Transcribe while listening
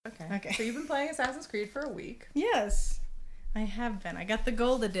Okay. So you've been playing Assassin's Creed for a week. Yes. I have been. I got the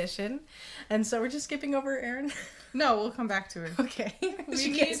gold edition. And so we're just skipping over Erin. No, we'll come back to it. Okay.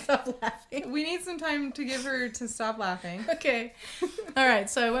 She need- can't stop laughing. We need some time to give her to stop laughing. Okay. All right.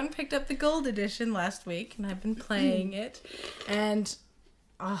 So I went and picked up the gold edition last week, and I've been playing it, and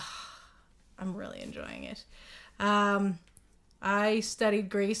I'm really enjoying it. I studied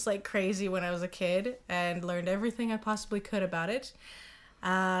Greece like crazy when I was a kid and learned everything I possibly could about it.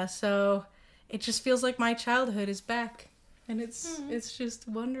 So it just feels like my childhood is back, and it's just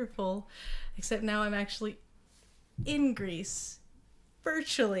wonderful. Except now I'm actually in Greece.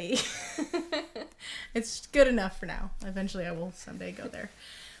 Virtually. It's good enough for now. Eventually I will someday go there.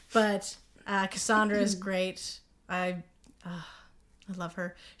 But Cassandra is great. I love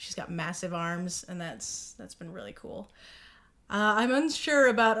her. She's got massive arms, and that's been really cool. I'm unsure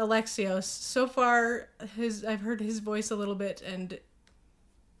about Alexios. So far, I've heard his voice a little bit, and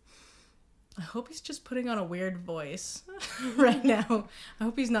I hope he's just putting on a weird voice right now. I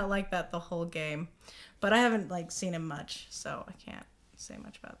hope he's not like that the whole game. But I haven't seen him much, so I can't say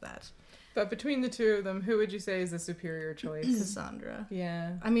much about that. But between the two of them, who would you say is the superior choice? Cassandra.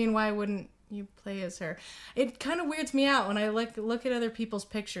 Yeah. I mean, why wouldn't you play as her? It kind of weirds me out when I look at other people's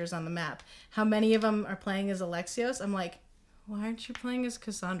pictures on the map. How many of them are playing as Alexios? I'm like, why aren't you playing as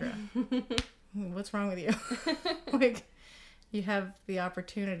Cassandra? What's wrong with you? You have the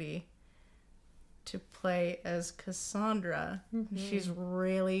opportunity to play as Cassandra. Mm-hmm. She's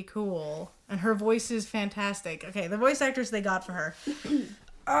really cool. And her voice is fantastic. Okay, the voice actress they got for her.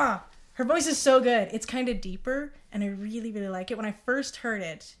 Her voice is so good. It's kind of deeper, and I really, really like it. When I first heard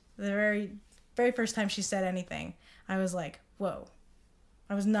it, the very, very first time she said anything, I was like, whoa.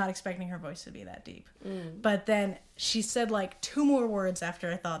 I was not expecting her voice to be that deep. But then she said 2 more words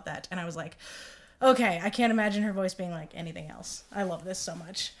after I thought that, and I was like, okay, I can't imagine her voice being like anything else. I love this so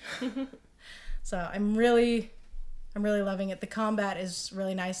much. So I'm really loving it. The combat is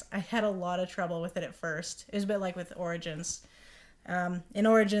really nice. I had a lot of trouble with it at first. It was a bit like with Origins. In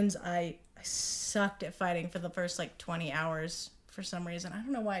Origins, I sucked at fighting for the first 20 hours for some reason. I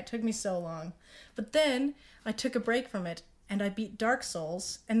don't know why it took me so long. But then I took a break from it, and I beat Dark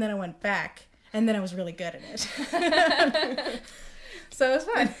Souls, and then I went back, and then I was really good at it. So it was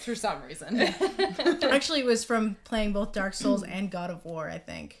fun. For some reason. Actually, it was from playing both Dark Souls and God of War, I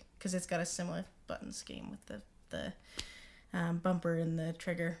think. Because it's got a similar button scheme with the bumper and the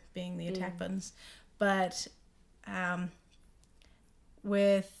trigger being the attack buttons. But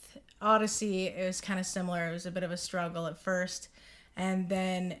with Odyssey, it was kind of similar. It was a bit of a struggle at first. And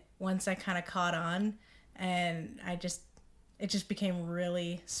then once I kind of caught on, and it just became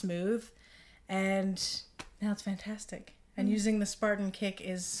really smooth. And now it's fantastic. And using the Spartan kick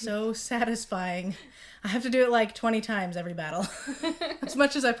is so satisfying. I have to do it 20 times every battle. As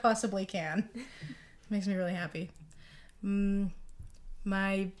much as I possibly can. It makes me really happy.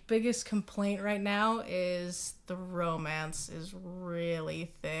 My biggest complaint right now is the romance is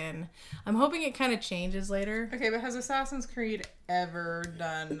really thin. I'm hoping it kind of changes later. Okay, but has Assassin's Creed ever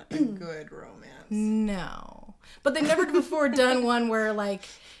done a good romance? No. But they've never before done one where,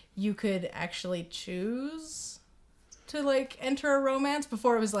 you could actually choose to enter a romance.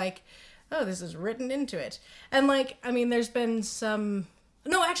 Before it was oh, this is written into it. And there's been some...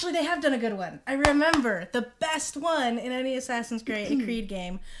 No, actually they have done a good one. I remember the best one in any Assassin's Creed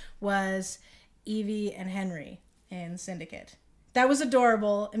game was Evie and Henry in Syndicate. That was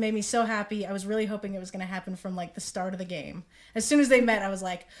adorable. It made me so happy. I was really hoping it was going to happen from the start of the game. As soon as they met, I was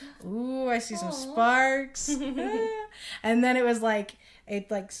like, ooh, I see some sparks. And then it was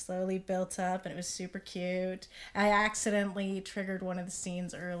it slowly built up, and it was super cute. I accidentally triggered one of the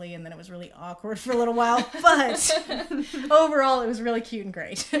scenes early, and then it was really awkward for a little while. But overall, it was really cute and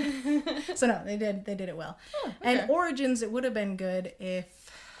great. So no, they did it well. Oh, okay. And Origins, it would have been good if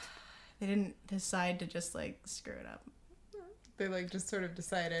they didn't decide to just screw it up. They just sort of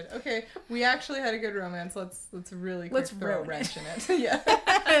decided, okay, we actually had a good romance. Let's really throw a wrench in it. Yeah.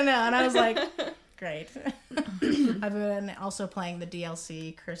 I know, and I was like, great. I've been also playing the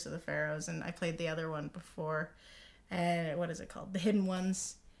DLC Curse of the Pharaohs, and I played the other one before. And what is it called? The Hidden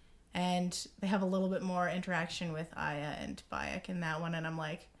Ones. And they have a little bit more interaction with Aya and Bayek in that one, and I'm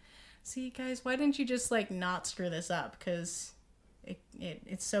like, see guys, why didn't you just not screw this up? Because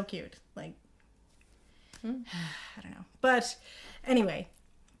it's so cute. I don't know. But anyway,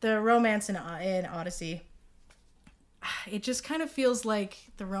 the romance in Odyssey, it just kind of feels like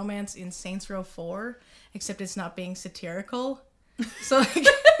the romance in Saints Row 4, except it's not being satirical. So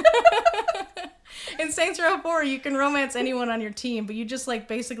in Saints Row 4, you can romance anyone on your team, but you just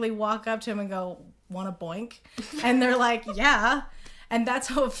basically walk up to them and go, want a boink? And they're like, yeah. And that's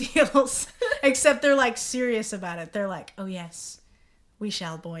how it feels. Except they're like serious about it. They're like, oh yes, we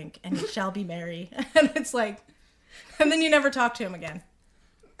shall boink and it shall be merry. And it's like, and then you never talk to him again.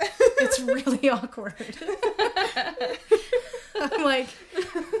 It's really awkward. I'm like,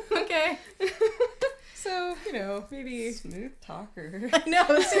 okay. So, maybe... Smooth talker. I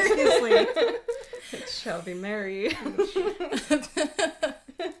know, seriously. It shall be merry.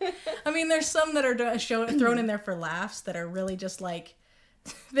 I mean, there's some that are thrown in there for laughs that are really just like,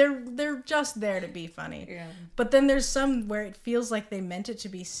 they're just there to be funny. Yeah. But then there's some where it feels like they meant it to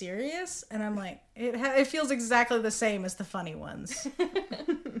be serious, and I'm like, it feels exactly the same as the funny ones.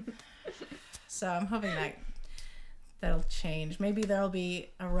 So I'm hoping that'll change. Maybe there'll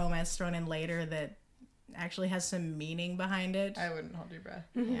be a romance thrown in later that actually has some meaning behind it. I wouldn't hold your breath.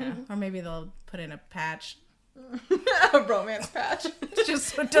 Yeah. Or maybe they'll put in a patch A romance patch. just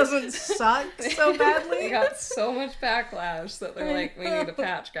so it doesn't suck so badly. They got so much backlash that they're like, we need a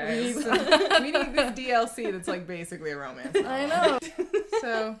patch, guys. We need this DLC that's like basically a romance novel. I know.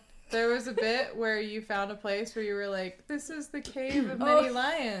 So there was a bit where you found a place where you were like, this is the cave of many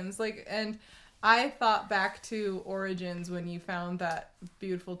lions. Like, and I thought back to Origins when you found that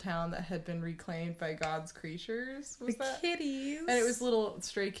beautiful town that had been reclaimed by God's creatures. Was The that? kitties. And it was little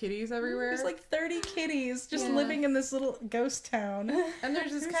stray kitties everywhere. There's like 30 kitties just Yeah. living in this little ghost town. And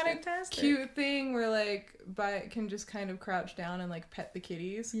there's this It was kind of fantastic. cute thing where like can just kind of crouch down and like pet the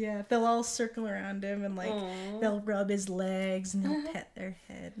kitties. Yeah, they'll all circle around him and like Aw. they'll rub his legs and they'll pet their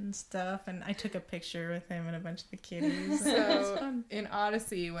head and stuff. And I took a picture with him and a bunch of the kitties. It was So fun. in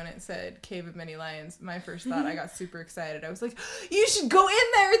Odyssey, when it said Cave of Many Lions, my first thought, I got super excited. I was like, you should go in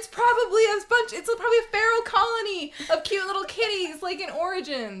there. It's probably a feral colony of cute little kitties, like in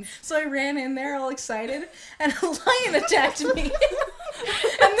Origins. So I ran in there all excited and a lion attacked me.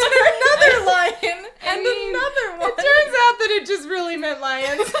 And then another lion and another one. It turns out that it just really meant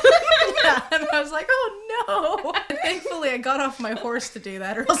lions. Yeah, and I was like, oh no. And thankfully I got off my horse to do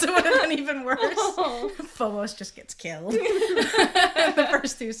that or else it would have been even worse. Phobos just gets killed in the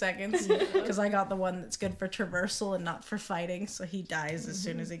first 2 seconds because I got the one that's good for traversal and not for fighting, so he dies as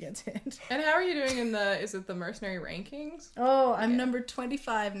soon as he gets hit. And how are you doing in is it the mercenary rankings? Oh, I'm number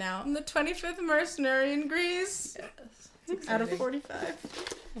 25 now. I'm the 25th mercenary in Greece out of 45.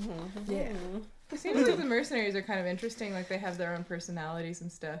 Yeah. It seems like the mercenaries are kind of interesting. Like they have their own personalities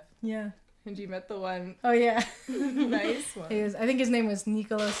and stuff. Yeah. And you met the one Oh yeah. nice one. I think his name was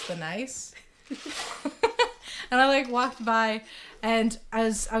Nicholas the Nice. And I like walked by and I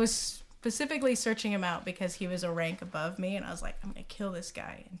was specifically searching him out because he was a rank above me and I was like, I'm gonna kill this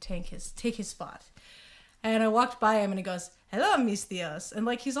guy and take his spot. And I walked by him and he goes, hello, mis tíos. And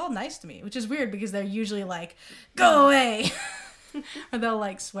like he's all nice to me, which is weird because they're usually like, go away. Or they'll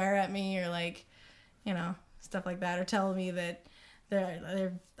like swear at me or like, stuff like that, or tell me that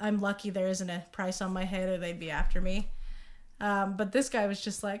I'm lucky there isn't a price on my head or they'd be after me. But this guy was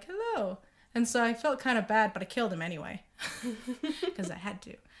just like, hello. And so I felt kind of bad, but I killed him anyway because I had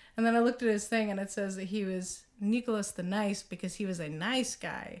to. And then I looked at his thing and it says that he was Nicholas the Nice because he was a nice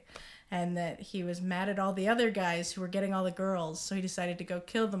guy and that he was mad at all the other guys who were getting all the girls. So he decided to go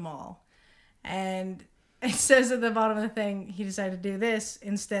kill them all. And it says at the bottom of the thing, he decided to do this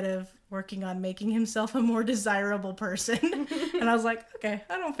instead of working on making himself a more desirable person. And I was like, okay,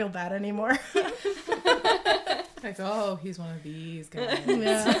 I don't feel bad anymore. Like, oh, he's one of these guys.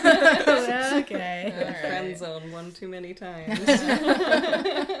 Yeah. Okay. All right. Friend zone one too many times.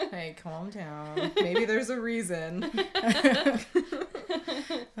 Hey, calm down. Maybe there's a reason.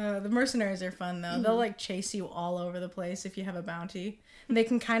 The mercenaries are fun though. They'll like chase you all over the place if you have a bounty. And they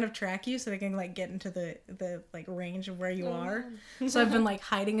can kind of track you so they can like get into the like range of where you are. So I've been like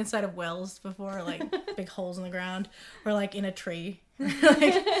hiding inside of wells before, like big holes in the ground, or like in a tree,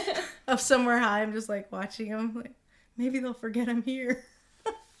 like up somewhere high. I'm just like watching them. Like maybe they'll forget I'm here.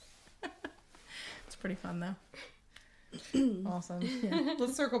 It's pretty fun though. Awesome. Yeah.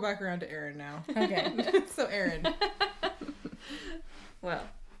 Let's circle back around to Aaron now. Okay. So Aaron. Well,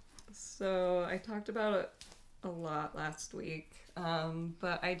 so I talked about it a lot last week,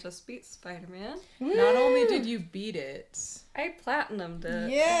 but I just beat Spider-Man. Not only did you beat it, I platinumed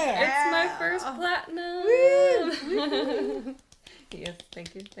it. Yeah. It's my first platinum. Yes,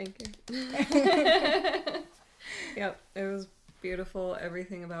 thank you. Yep, it was beautiful.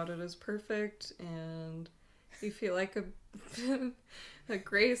 Everything about it is perfect, and you feel like a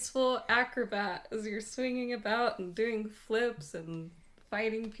graceful acrobat as you're swinging about and doing flips and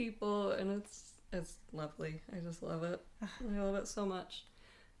fighting people, and it's lovely. I just love it. I love it so much.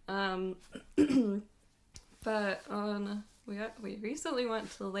 But we recently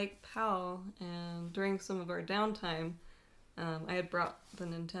went to Lake Powell, and during some of our downtime, I had brought the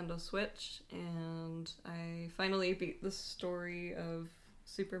Nintendo Switch, and I finally beat the story of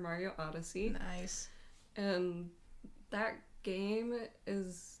Super Mario Odyssey. Nice. And that game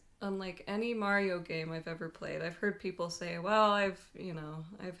is unlike any Mario game I've ever played. I've heard people say, well, I've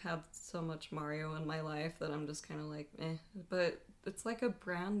had so much Mario in my life that I'm just kind of like, eh. But it's like a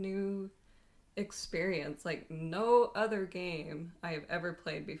brand new experience, like no other game I've ever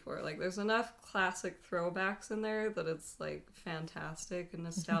played before. Like, there's enough classic throwbacks in there that it's like fantastic and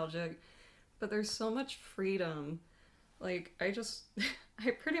nostalgic, but there's so much freedom. Like, I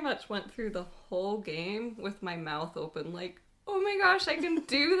pretty much went through the whole game with my mouth open, like, oh my gosh, I can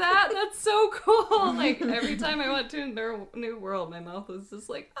do that? That's so cool! Like, every time I went to a new world, my mouth was just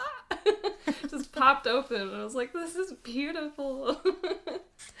like, ah! Just popped open, and I was like, this is beautiful.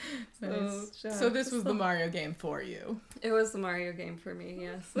 So this was the Mario game for you. It was the Mario game for me,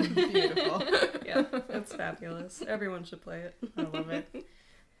 yes. Beautiful. Yeah, it's fabulous. Everyone should play it. I love it.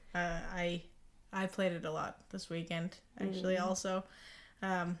 I played it a lot this weekend, actually, also.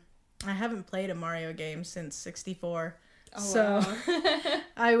 I haven't played a Mario game since 64. Oh, so wow.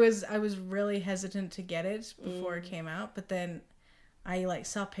 I was really hesitant to get it before it came out, but then I like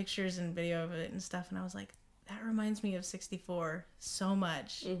saw pictures and video of it and stuff, and I was like, that reminds me of 64 so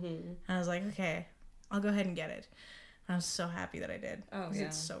much. And I was like, okay, I'll go ahead and get it. And I was so happy that I did. Oh, yeah.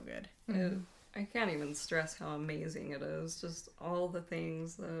 It's so good. I can't even stress how amazing it is. Just all the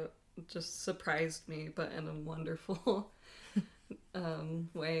things that just surprised me, but in a wonderful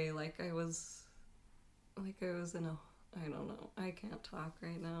way. Like I was in a, I don't know, I can't talk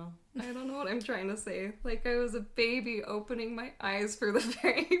right now. I don't know what I'm trying to say. Like I was a baby opening my eyes for the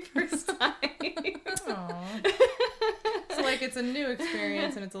very first time. Aww. So like it's a new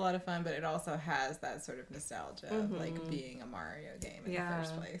experience and it's a lot of fun, but it also has that sort of nostalgia of like being a Mario game in the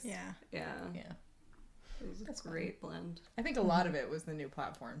first place. Yeah. Yeah. Yeah. It was a great blend. I think a lot of it was the new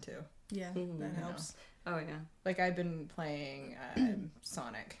platform too. Yeah, that helps. Oh yeah. Like I've been playing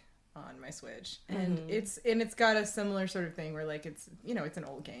Sonic on my Switch, and it's got a similar sort of thing where like it's an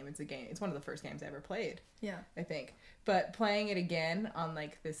old game. It's one of the first games I ever played. Yeah. I think, but playing it again on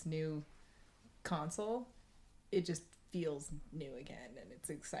like this new console, it just feels new again, and it's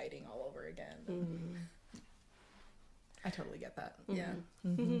exciting all over again. I totally get that. Yeah.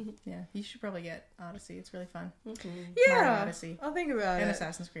 Yeah. You should probably get Odyssey. It's really fun. Yeah, Mario Odyssey. I'll think about And it.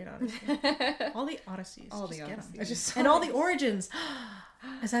 Assassin's Creed Odyssey. All the Odysseys. All Just the get 'em. Odysseys. I just And all the Origins.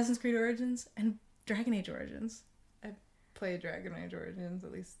 Assassin's Creed Origins and Dragon Age Origins. played Dragon Age Origins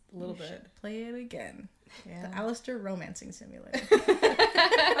at least a little You bit. should play it again. Yeah. The Alistair Romancing Simulator.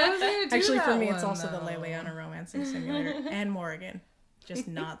 I was gonna do Actually, for that me, it's one, also the though. Leliana Romancing Simulator and Morrigan. Just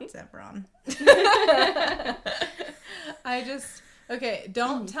not Zebron. Okay,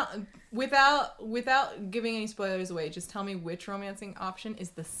 don't tell without giving any spoilers away, just tell me which romancing option is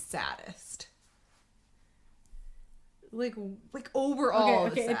the saddest. Like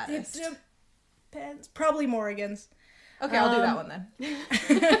overall the saddest. It depends. Probably Morrigan's. Okay, I'll do that one then.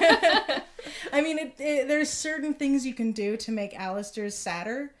 I mean, there's certain things you can do to make Alistair's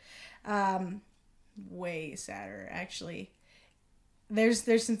sadder. Way sadder, actually. There's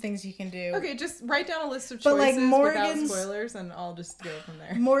some things you can do. Okay, just write down a list of But, choices like, without Morrigan's- spoilers, and I'll just go from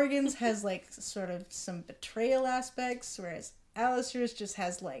there. Morgan's has like sort of some betrayal aspects, whereas Alistair's just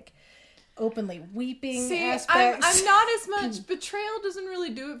has like openly weeping See, aspects. I'm not as much. Betrayal doesn't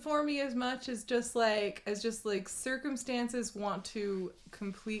really do it for me as much as just like circumstances want to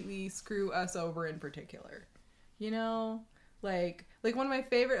completely screw us over in particular. You know, like one of my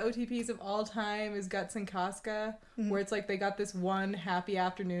favorite OTPs of all time is Guts and Casca, where it's like they got this one happy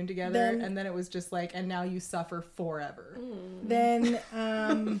afternoon together, and then it was just like, and now you suffer forever. Then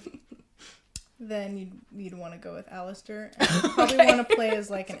you'd want to go with Alistair. And you'd probably want to play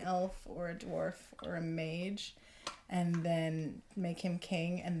as like an elf or a dwarf or a mage, and then make him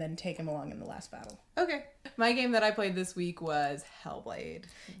king, and then take him along in the last battle. Okay. My game that I played this week was Hellblade: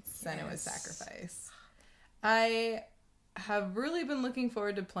 Senua's Sacrifice. I have really been looking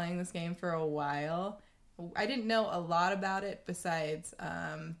forward to playing this game for a while. I didn't know a lot about it besides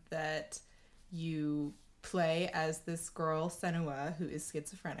that you play as this girl, Senua, who is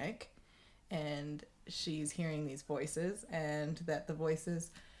schizophrenic, and she's hearing these voices, and that the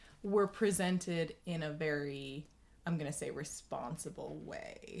voices were presented in a very, I'm going to say, responsible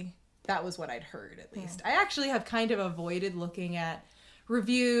way. That was what I'd heard, at least. I actually have kind of avoided looking at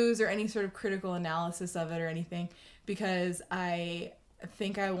reviews or any sort of critical analysis of it or anything, because I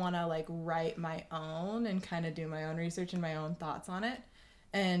think I want to like write my own and kind of do my own research and my own thoughts on it.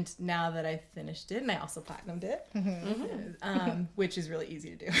 And now that I finished it, and I also platinumed it, which is really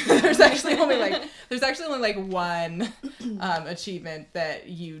easy to do. There's actually only like one achievement that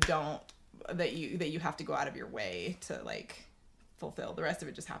you have to go out of your way to like fulfill. The rest of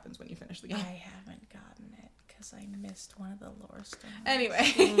it just happens when you finish the game. I haven't gotten it because I missed one of the lore stones.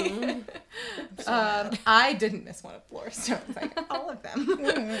 Anyway, I didn't miss one of the lore stones. I got all of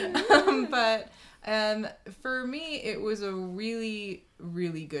them. But for me, it was a really,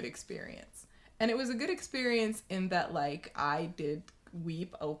 really good experience. And it was a good experience in that, like, I did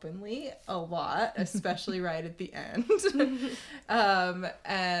weep openly a lot, especially right at the end.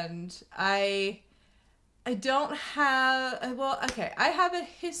 And I don't have, well, okay, I have a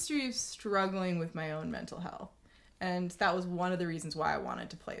history of struggling with my own mental health. And that was one of the reasons why I wanted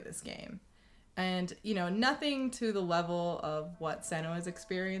to play this game. And, you know, nothing to the level of what Senna is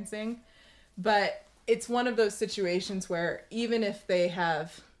experiencing, but it's one of those situations where even if they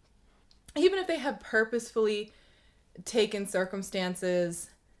have purposefully taken circumstances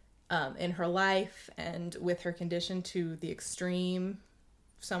in her life and with her condition to the extreme,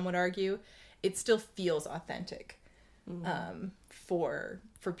 some would argue, it still feels authentic for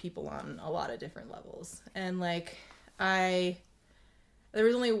people on a lot of different levels. And like there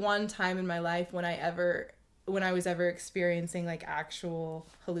was only one time in my life when I was ever experiencing like actual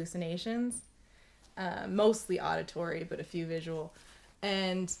hallucinations, mostly auditory, but a few visual,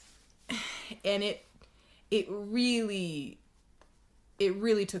 and it really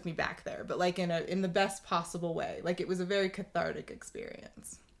took me back there, but like in the best possible way. Like it was a very cathartic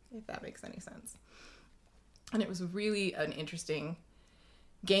experience, if that makes any sense. And it was really an interesting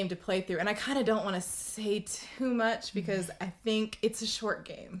game to play through. And I kind of don't want to say too much because I think it's a short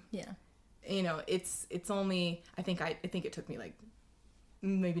game. Yeah. You know, it's only, I think it took me like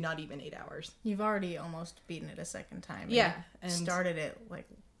maybe not even 8 hours. You've already almost beaten it a second time. Yeah. And started it like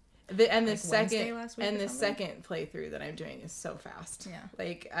the like second playthrough that I'm doing is so fast. Yeah.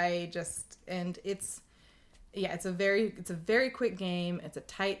 Like it's a very quick game. It's a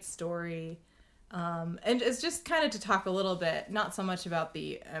tight story. And it's just kind of to talk a little bit, not so much about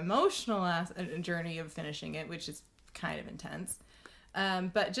the emotional journey of finishing it, which is kind of intense,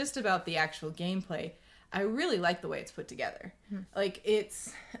 but just about the actual gameplay. I really like the way it's put together. Like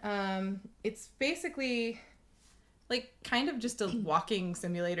it's basically like kind of just a walking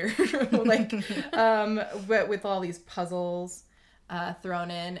simulator, like but with all these puzzles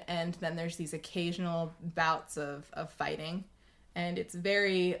thrown in, and then there's these occasional bouts of fighting, and it's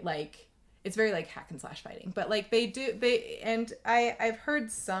very like hack and slash fighting. But like I've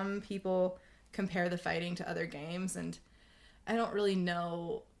heard some people compare the fighting to other games, and I don't really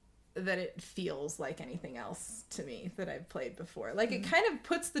know that it feels like anything else to me that I've played before. Like it kind of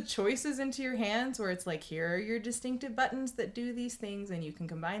puts the choices into your hands where it's like, here are your distinctive buttons that do these things and you can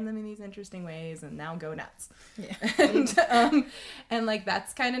combine them in these interesting ways and now go nuts. Yeah. And like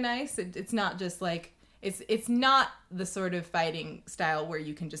that's kind of nice. It's not just like it's not the sort of fighting style where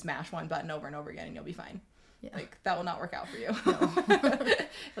you can just mash one button over and over again and you'll be fine. Yeah. Like that will not work out for you. No.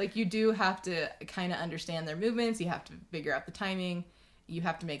 Like you do have to kind of understand their movements. You have to figure out the timing. You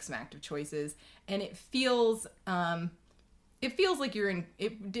have to make some active choices, and it feels like you're in.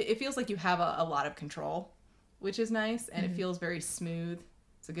 It feels like you have a lot of control, which is nice, and it feels very smooth.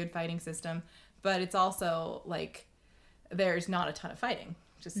 It's a good fighting system, but it's also like there's not a ton of fighting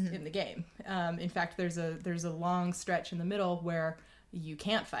just in the game. In fact, there's a long stretch in the middle where you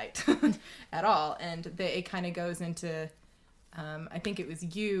can't fight at all, and it kind of goes into. I think it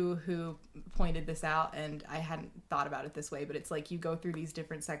was you who pointed this out, and I hadn't thought about it this way, but it's like you go through these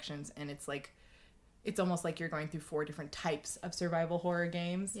different sections, and it's almost like you're going through 4 different types of survival horror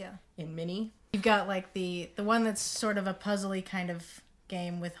games. Yeah. In Mini. You've got like the one that's sort of a puzzly kind of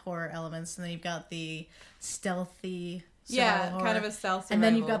game with horror elements, and then you've got the stealthy horror. Kind of a stealth survival. And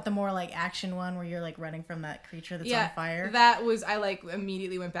then you've got the more like action one where you're like running from that creature that's on fire. That was, I like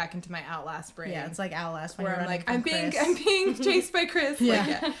immediately went back into my Outlast brain. Yeah, it's like Outlast when where you're I'm like, I'm being chased by Chris.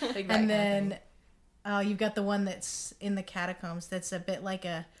 Yeah. Like and then you've got the one that's in the catacombs that's a bit like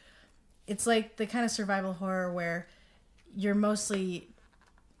it's like the kind of survival horror where you're mostly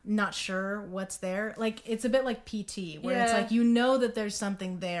not sure what's there. Like it's a bit like PT where it's like you know that there's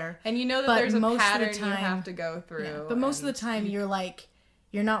something there, and you know that there's a pattern you have to go through. Yeah, but most of the time you're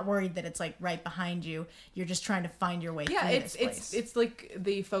not worried that it's like right behind you. You're just trying to find your way through this place. It's like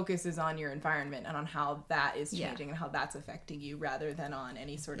the focus is on your environment and on how that is changing and how that's affecting you rather than on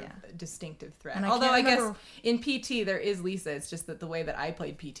any sort of distinctive threat. Although I guess in PT there is Lisa. It's just that the way that I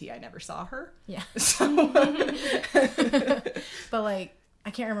played PT, I never saw her. Yeah. So but like I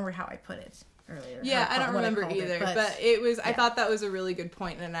can't remember how I put it. earlier. Yeah, I don't what remember called it, either, but it was. I yeah. thought that was a really good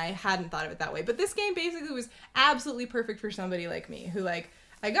point, and I hadn't thought of it that way. But this game basically was absolutely perfect for somebody like me, who like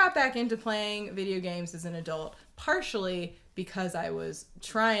I got back into playing video games as an adult, partially because I was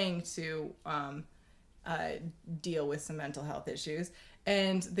trying to deal with some mental health issues.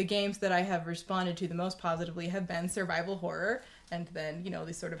 And the games that I have responded to the most positively have been survival horror, and then, you know,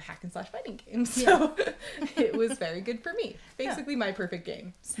 these sort of hack and slash fighting games. So it was very good for me. Basically my perfect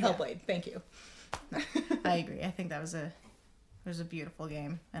game. Hellblade. Thank you. I agree. I think that was a beautiful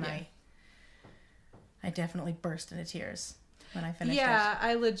game, and I definitely burst into tears when I finished it. Yeah,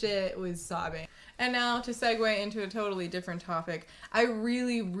 I legit was sobbing. And now to segue into a totally different topic, I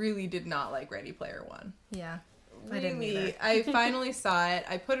really, really did not like Ready Player One. Yeah. I didn't either. Really, I finally saw it.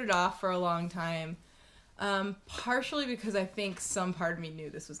 I put it off for a long time, partially because I think some part of me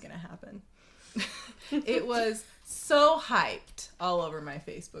knew this was going to happen. It was so hyped all over my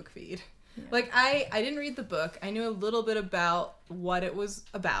Facebook feed. Yeah. Like, I didn't read the book. I knew a little bit about what it was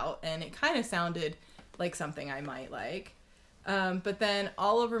about, and it kind of sounded like something I might like. But then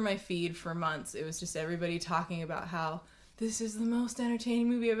all over my feed for months, it was just everybody talking about how this is the most entertaining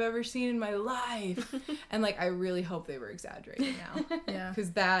movie I've ever seen in my life. And, like, I really hope they were exaggerating now. Yeah.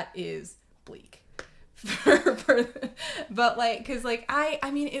 Because that is bleak. But, like, because, like, I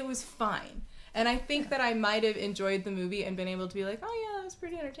mean, it was fine. And I think that I might have enjoyed the movie and been able to be like, oh, yeah, that was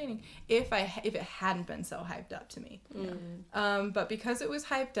pretty entertaining, if it hadn't been so hyped up to me. But because it was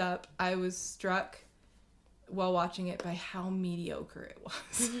hyped up, I was struck while watching it by how mediocre it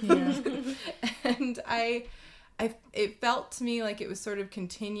was. Yeah. And it felt to me like it was sort of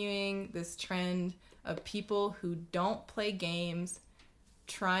continuing this trend of people who don't play games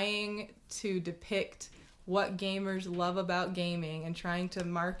trying to depict what gamers love about gaming and trying to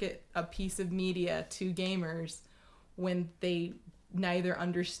market a piece of media to gamers when they neither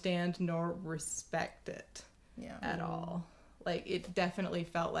understand nor respect it at all. Like, it definitely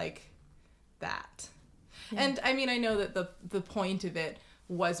felt like that. Yeah. And I mean, I know that the point of it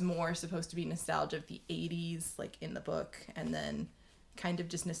was more supposed to be nostalgia of the 80s, like in the book, and then kind of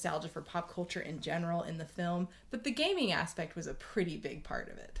just nostalgia for pop culture in general in the film. But the gaming aspect was a pretty big part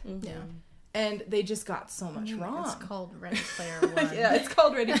of it. Mm-hmm. Yeah. And they just got so much wrong. It's called Ready Player One. Yeah, it's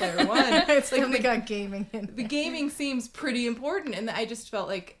called Ready Player One. It's like they got gaming in there. The gaming seems pretty important, and I just felt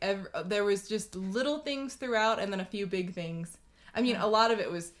like there was just little things throughout, and then a few big things. I mean, a lot of it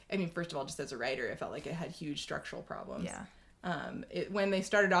was, I mean, first of all, just as a writer, it felt like it had huge structural problems. Yeah. When they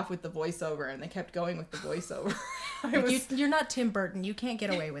started off with the voiceover and they kept going with the voiceover, you're not Tim Burton. You can't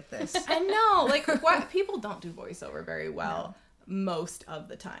get away with this. I know, like, people don't do voiceover very well most of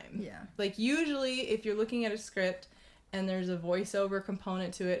the time. Yeah. Like, usually, if you're looking at a script and there's a voiceover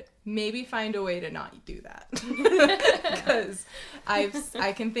component to it, maybe find a way to not do that. Because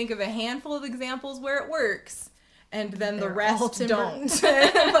I can think of a handful of examples where it works. And then the rest don't.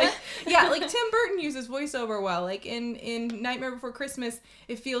 Like Tim Burton uses voiceover well. Like in Nightmare Before Christmas,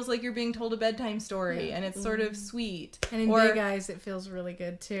 it feels like you're being told a bedtime story, and it's sort of sweet. And in Big Eyes, it feels really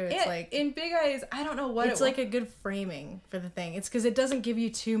good too. It's like in Big Eyes, I don't know what it's like a good framing for the thing. It's because it doesn't give you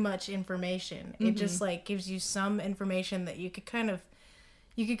too much information. It just like gives you some information that you could kind of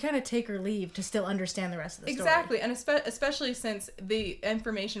take or leave to still understand the rest of the story. Exactly, and especially since the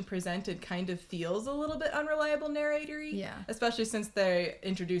information presented kind of feels a little bit unreliable narratory. Yeah. Especially since they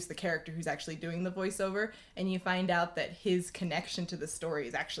introduce the character who's actually doing the voiceover, and you find out that his connection to the story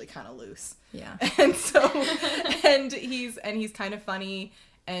is actually kind of loose. Yeah. And so, and he's kind of funny,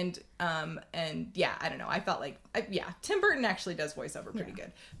 and yeah, I don't know. I felt like Tim Burton actually does voiceover pretty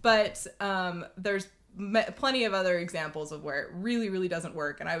good, but there's plenty of other examples of where it really, really doesn't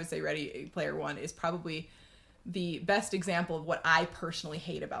work, and I would say Ready Player One is probably the best example of what I personally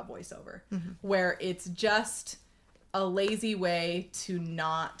hate about voiceover, where it's just a lazy way to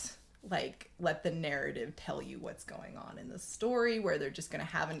not like let the narrative tell you what's going on in the story, where they're just going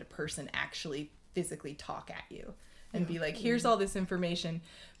to have a person actually physically talk at you and be like, here's all this information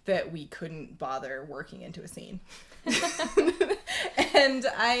that we couldn't bother working into a scene. And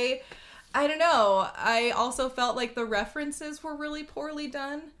I don't know. I also felt like the references were really poorly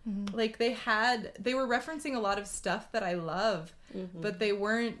done. Like they were referencing a lot of stuff that I love, but they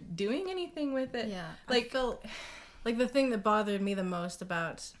weren't doing anything with it. Yeah. Like, I felt like the thing that bothered me the most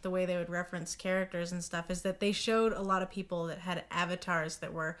about the way they would reference characters and stuff is that they showed a lot of people that had avatars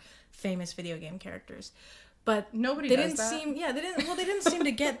that were famous video game characters. But nobody they does didn't that. They didn't seem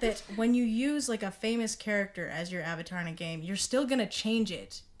to get that when you use like a famous character as your avatar in a game, you're still gonna change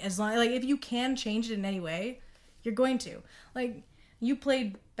it. As long, like, if you can change it in any way, you're going to. Like, you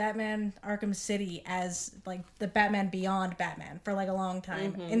played Batman Arkham City as like the Batman Beyond Batman for like a long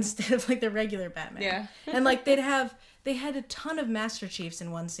time instead of like the regular Batman. Yeah. And like they had a ton of Master Chiefs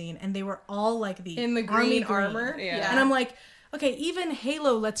in one scene, and they were all like the In the army green armor. Yeah. And I'm like, okay, even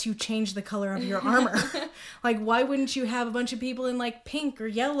Halo lets you change the color of your armor. Like, why wouldn't you have a bunch of people in like pink or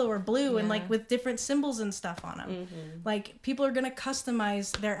yellow or blue and like with different symbols and stuff on them? Like, people are gonna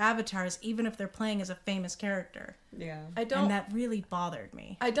customize their avatars even if they're playing as a famous character. Yeah. And that really bothered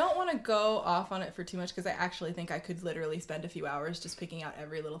me. I don't want to go off on it for too much because I actually think I could literally spend a few hours just picking out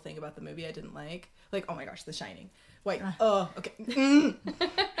every little thing about the movie I didn't like. Like, oh my gosh, The Shining. Wait, okay.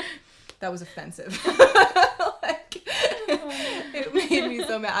 That was offensive. Like, it made me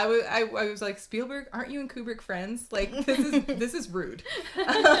so mad. I was like, Spielberg, aren't you and Kubrick friends? Like, this is rude.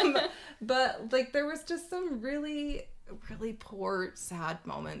 But like, there was just some really, really poor, sad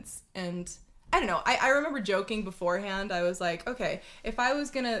moments, and I don't know. I remember joking beforehand. I was like, okay, if I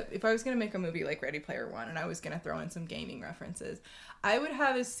was gonna make a movie like Ready Player One, and I was gonna throw in some gaming references, I would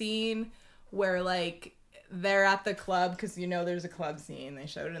have a scene where like they're at the club, because you know there's a club scene. They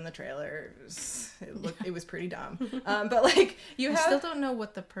showed it in the trailer. It was pretty dumb. But like I still don't know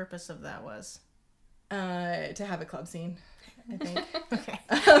what the purpose of that was. To have a club scene, I think. Okay.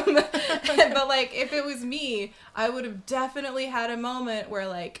 But like if it was me, I would have definitely had a moment where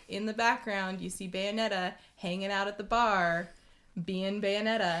like in the background you see Bayonetta hanging out at the bar, being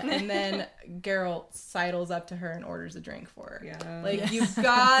Bayonetta, and then Geralt sidles up to her and orders a drink for her. Yeah. Like, you've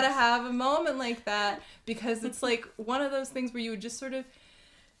gotta have a moment like that, because it's like one of those things where you would just sort of,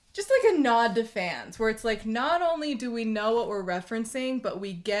 just like a nod to fans, where it's like, not only do we know what we're referencing, but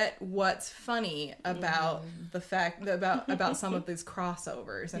we get what's funny about the fact about some of these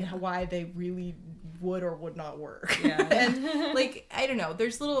crossovers and why they really would or would not work. Yeah. And like, I don't know,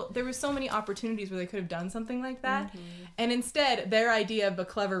 there was so many opportunities where they could have done something like that. And instead their idea of a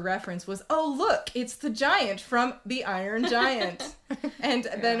clever reference was, oh look, it's the giant from the Iron Giant. And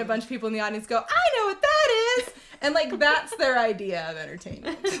then a bunch of people in the audience go, I know what that is. And like, that's their idea of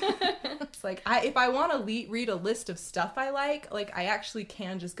entertainment. It's like, if I want to read a list of stuff I like I actually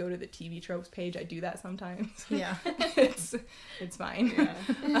can just go to the TV tropes page. I do that sometimes. Yeah. It's fine.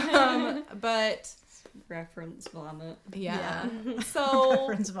 Yeah. But Reference vomit. yeah. So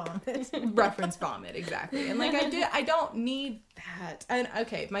Reference vomit. reference vomit, exactly. And like, I don't need that. And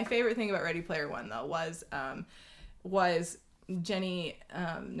okay, my favorite thing about Ready Player One though was Jenny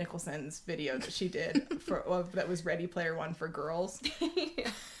Nicholson's video that she did that was Ready Player One for girls.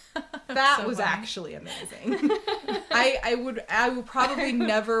 That so was funny. Actually amazing. I will probably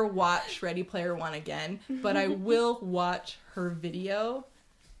never watch Ready Player One again, but I will watch her video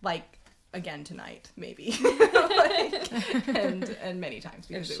like again tonight, maybe. and many times,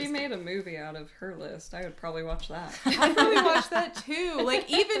 because If she made a movie out of her list, I would probably watch that. I'd probably watch that too. Like,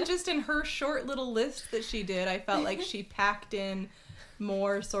 even just in her short little list that she did, I felt like she packed in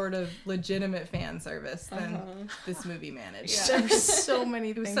more sort of legitimate fan service than this movie managed. There were so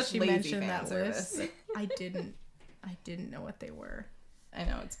many was things such she lazy mentioned in fan that service. list. I didn't know what they were. I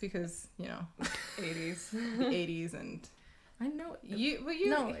know, it's because, 80s. the 80s and I know. you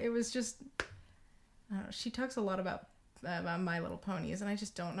It was just. I don't know. She talks a lot about My Little Ponies, and I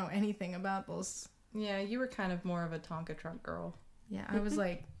just don't know anything about those. yeah, you were kind of more of a Tonka truck girl. Yeah, I was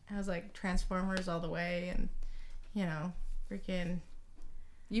like Transformers all the way, and freaking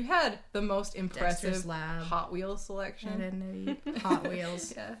You had the most Dexter's impressive Lab, Hot Wheels selection. Hot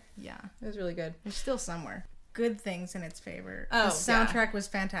Wheels. Yeah, Yeah, it was really good. there's still somewhere. Good things in its favor. Oh, The soundtrack was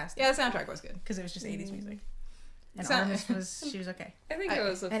fantastic. Yeah, the soundtrack was good. Because it was just 80s music. And Sound- Artemis she was okay. I think it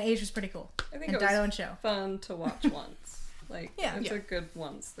was And Age was pretty cool. I think And it was Dido and Show. fun to watch once. Like, Yeah. it's Yeah. a good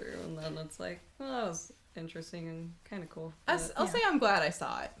once through, and then it's like, well, that was interesting and kind of cool. I'll Yeah. say I'm glad I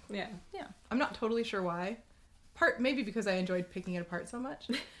saw it. Yeah. I'm not totally sure why. Maybe because I enjoyed picking it apart so much.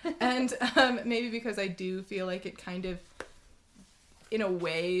 And maybe because I do feel like it kind of, in a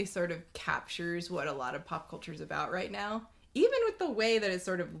way, sort of captures what a lot of pop culture is about right now. Even with the way that it's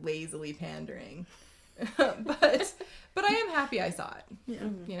sort of lazily pandering. But I am happy I saw it.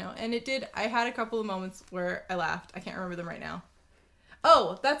 Yeah. And it did. I had a couple of moments where I laughed. I can't remember them right now.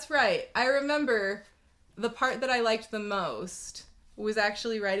 Oh, that's right. I remember the part that I liked the most was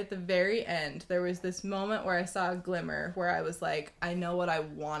actually right at the very end. There was this moment where I saw a glimmer where I was like, I know what I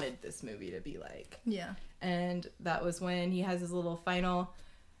wanted this movie to be like. Yeah. And that was when he has his little final,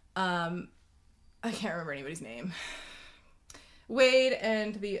 I can't remember anybody's name. Wade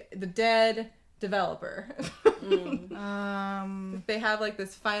and the dead developer. They have like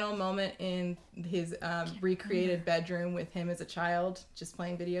this final moment in his recreated bedroom with him as a child just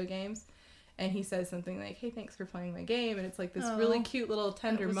playing video games. and he says something like, "Hey, thanks for playing my game," and it's like this Oh, really cute little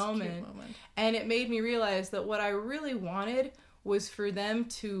tender That was a cute moment. moment. And it made me realize that what I really wanted was for them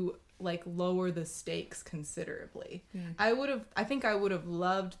to like lower the stakes considerably. I think I would have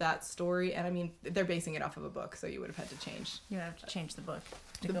loved that story, and I mean they're basing it off of a book, so you would have had to change. You have to change the book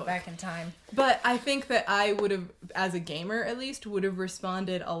to The go book. back in time. But I think that I would have, as a gamer at least, would have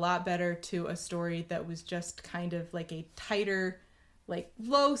responded a lot better to a story that was just kind of like a tighter, like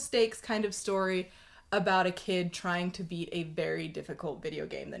low stakes kind of story about a kid trying to beat a very difficult video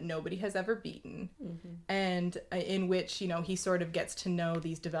game that nobody has ever beaten, and in which, you know, he sort of gets to know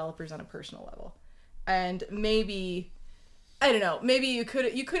these developers on a personal level. And maybe, I don't know, maybe you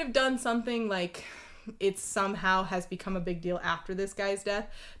could have done something like it somehow has become a big deal after this guy's death,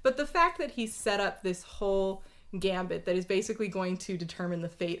 but the fact that he set up this whole gambit that is basically going to determine the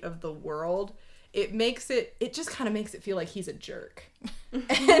fate of the world, it just kind of makes it feel like he's a jerk. And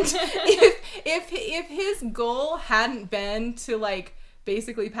if his goal hadn't been to like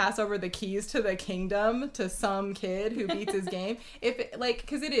basically pass over the keys to the kingdom to some kid who beats his game,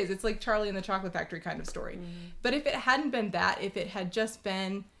 because it's like Charlie and the Chocolate Factory kind of story. But if it hadn't been that, if it had just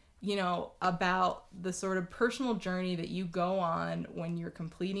been, you know, about the sort of personal journey that you go on when you're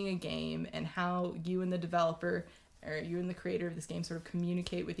completing a game, and how you and the developer, or you and the creator of this game, sort of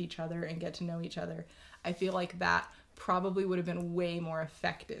communicate with each other and get to know each other, I feel like that probably would have been way more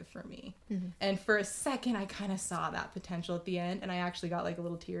effective for me. And for a second, I kind of saw that potential at the end, and I actually got like a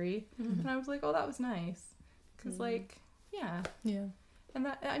little teary, and I was like, oh, that was nice. Because like, yeah. And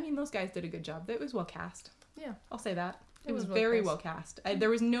that, I mean, those guys did a good job. It was well cast. Yeah. I'll say that. It was was well very cast. well cast.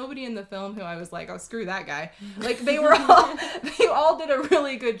 There was nobody in the film who I was like, oh, screw that guy. Like, they all did a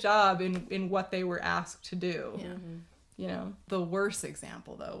really good job in what they were asked to do. Yeah. You know, the worst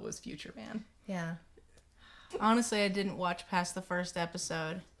example though was Future Man. Yeah. Honestly, I didn't watch past the first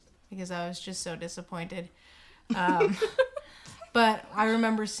episode because I was just so disappointed. But I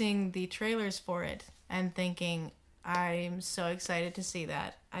remember seeing the trailers for it and thinking, I'm so excited to see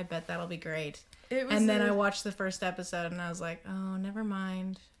that. I bet that'll be great. And then I watched the first episode and I was like, oh, never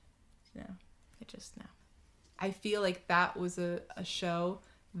mind. No, no. I feel like that was a show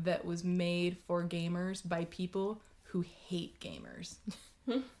that was made for gamers by people who hate gamers.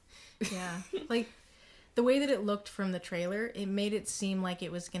 Yeah. Like, the way that it looked from the trailer, it made it seem like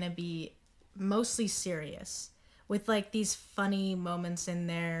it was going to be mostly serious, with like these funny moments in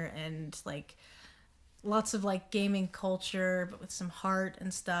there and like lots of like gaming culture, but with some heart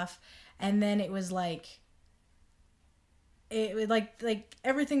and stuff. And then it was like, like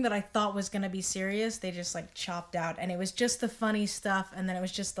everything that I thought was going to be serious, they just like chopped out, and it was just the funny stuff, and then it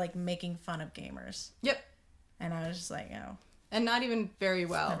was just like making fun of gamers. Yep. And I was just like, oh. And not even very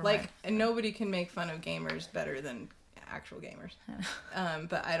well. Never Like, mind. and nobody can make fun of gamers better than actual gamers.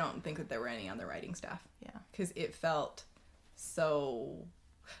 But I don't think that there were any on the writing staff. Yeah. Because it felt so...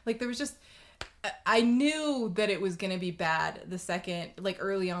 Like, there was just... I knew that it was going to be bad the second... Like,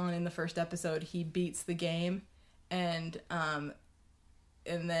 early on in the first episode, he beats the game, and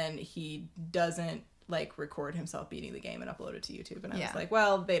then he doesn't like record himself beating the game and upload it to YouTube, and I was like,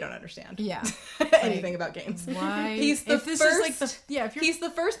 well, they don't understand anything about games. Why? He's the if this first, is like the if you're, he's the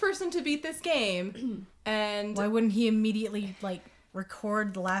first person to beat this game, and why wouldn't he immediately like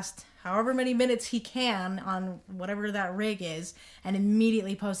record the last however many minutes he can on whatever that rig is, and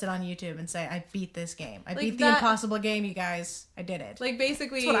immediately post it on YouTube and say, I beat this game. I beat the impossible game, you guys. I did it. like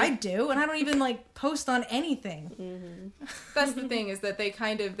basically That's what I do, and I don't even like post on anything. that's the thing, is that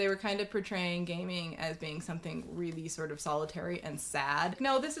they were kind of portraying gaming as being something really sort of solitary and sad.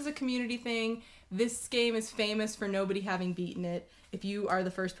 No, this is a community thing. This game is famous for nobody having beaten it. If you are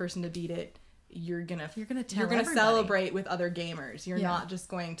the first person to beat it, you're gonna celebrate with other gamers. You're not just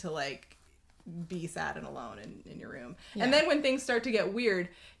going to like be sad and alone in your room. And then when things start to get weird,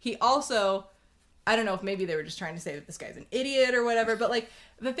 he also, I don't know if maybe they were just trying to say that this guy's an idiot or whatever, but like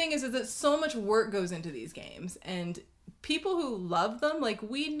the thing is that so much work goes into these games, and people who love them, like,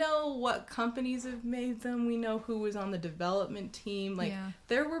 we know what companies have made them, we know who was on the development team, like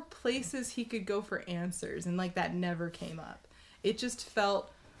there were places he could go for answers, and like that never came up. It just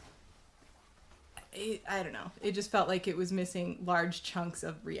felt, I don't know, it just felt like it was missing large chunks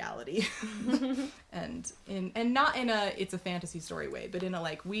of reality. and not in a it's a fantasy story way, but in a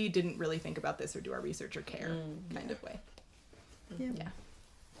like, we didn't really think about this or do our research or care kind of way. Yeah.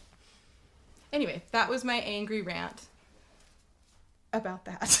 Anyway, that was my angry rant about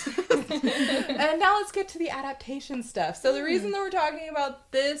that. And now let's get to the adaptation stuff. So the reason that we're talking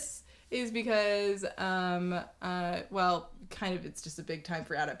about this is because, well, kind of it's just a big time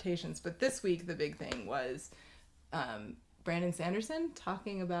for adaptations, but this week the big thing was Brandon Sanderson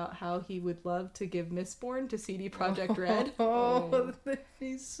talking about how he would love to give Mistborn to CD Projekt Red. Oh,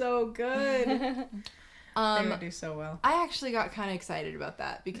 he's so good. They Um, would do so well. I actually got kind of excited about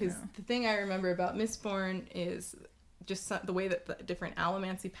that because the thing I remember about Mistborn is just the way that the different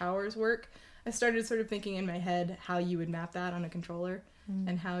allomancy powers work. I started sort of thinking in my head how you would map that on a controller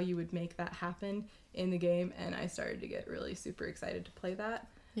and how you would make that happen in the game, and I started to get really super excited to play that.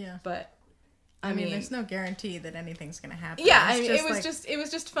 Yeah. But I mean, there's no guarantee that anything's gonna happen. yeah, It's I mean, just it was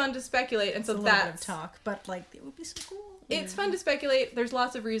just fun to speculate, and so a little bit of that's talk, but like it would be so cool. it's fun to speculate. There's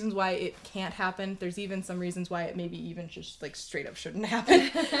lots of reasons why it can't happen. There's even some reasons why it maybe even just like straight up shouldn't happen.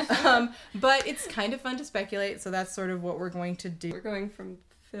 But it's kind of fun to speculate, so that's sort of what we're going to do. We're going from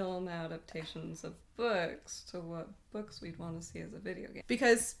film adaptations of books to what books we'd want to see as a video game.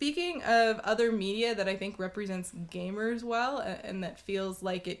 Because speaking of other media that I think represents gamers well and that feels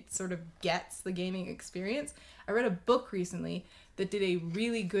like it sort of gets the gaming experience, I read a book recently that did a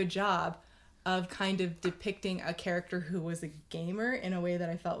really good job of kind of depicting a character who was a gamer in a way that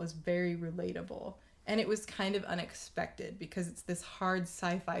I felt was very relatable. And it was kind of unexpected because it's this hard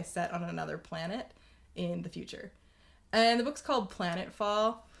sci-fi set on another planet in the future. And the book's called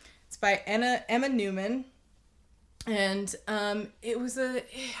Planetfall. It's by Emma Newman. And it was a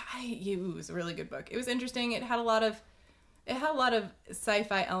really good book. It was interesting. It had a lot of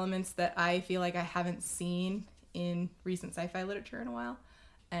sci-fi elements that I feel like I haven't seen in recent sci-fi literature in a while.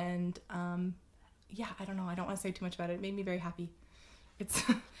 And yeah, I don't know. I don't want to say too much about it. It made me very happy. It's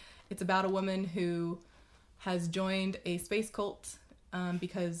it's about a woman who has joined a space cult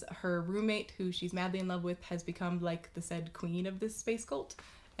because her roommate, who she's madly in love with, has become like the said queen of this space cult,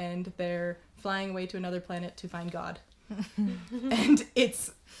 and they're flying away to another planet to find God. And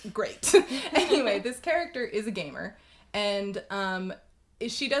it's great. Anyway, this character is a gamer, and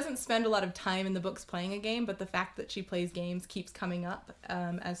she doesn't spend a lot of time in the books playing a game, but the fact that she plays games keeps coming up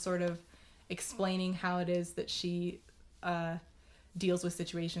as sort of explaining how it is that she deals with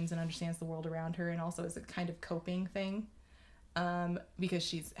situations and understands the world around her, and also as a kind of coping thing. Because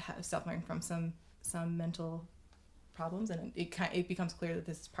she's suffering from some mental problems, and it becomes clear that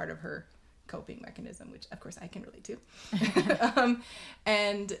this is part of her coping mechanism, which of course I can relate to.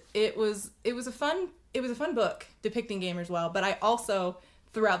 And it was a fun book depicting gamers well, but I also,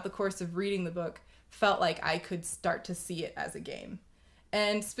 throughout the course of reading the book, felt like I could start to see it as a game.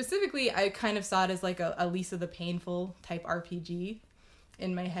 And specifically, I kind of saw it as like a Lisa the Painful type RPG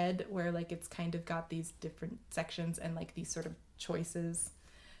in my head, where like it's kind of got these different sections and like these sort of choices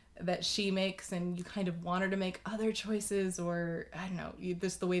that she makes, and you kind of want her to make other choices, or I don't know,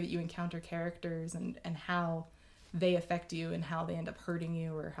 just the way that you encounter characters and how they affect you and how they end up hurting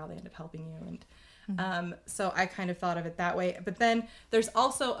you or how they end up helping you. And so I kind of thought of it that way. But then there's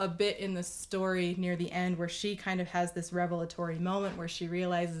also a bit in the story near the end where she kind of has this revelatory moment where she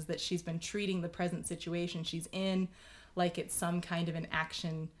realizes that she's been treating the present situation she's in like it's some kind of an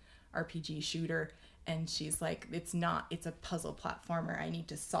action RPG shooter. And she's like, it's not, it's a puzzle platformer. I need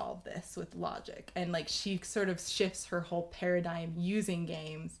to solve this with logic. And like she sort of shifts her whole paradigm using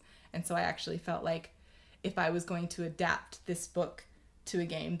games. And so I actually felt like if I was going to adapt this book to a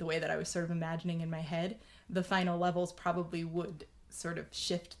game the way that I was sort of imagining in my head, the final levels probably would sort of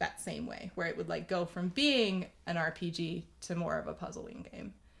shift that same way, where it would like go from being an RPG to more of a puzzling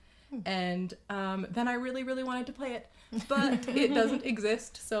game. And then I really, really wanted to play it, but it doesn't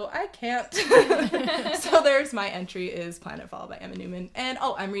exist, so I can't. So there's my entry, is Planetfall by Emma Newman. And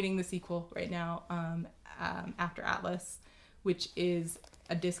I'm reading the sequel right now, After Atlas, which is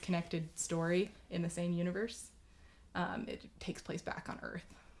a disconnected story in the same universe. It takes place back on Earth,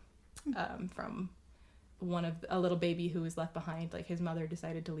 from a little baby who was left behind. Like his mother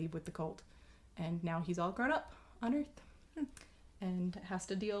decided to leave with the cult, and now he's all grown up on Earth. And has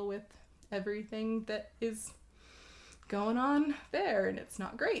to deal with everything that is going on there, and it's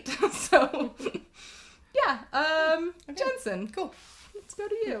not great. So, yeah. Okay. Jensen, Cool. Let's go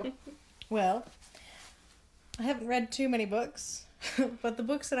to you. Well, I haven't read too many books, but the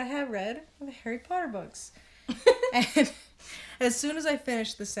books that I have read are the Harry Potter books. And as soon as I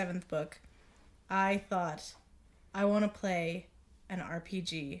finished the 7th book, I thought, I want to play an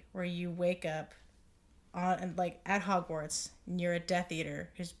RPG where you wake up at Hogwarts, and you're a Death Eater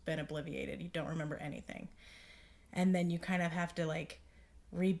who's been obliviated. You don't remember anything. And then you kind of have to, like,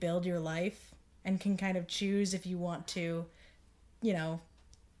 rebuild your life and can kind of choose if you want to, you know,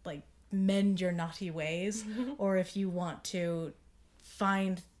 like, mend your naughty ways, or if you want to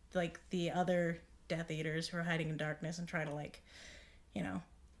find, like, the other Death Eaters who are hiding in darkness and try to, like, you know,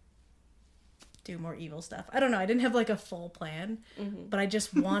 do more evil stuff. I don't know. I didn't have like a full plan, but I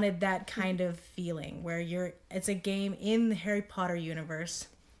just wanted that kind of feeling where it's a game in the Harry Potter universe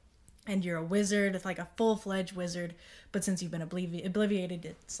and you're a wizard. It's like a full-fledged wizard, but since you've been obliviated,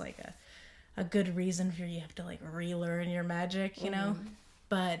 it's like a good reason for you have to like relearn your magic, you know?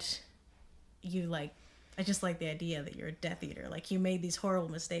 But I just like the idea that you're a Death Eater. Like, you made these horrible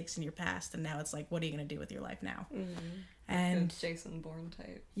mistakes in your past, and now it's like, what are you going to do with your life now? And Jason Bourne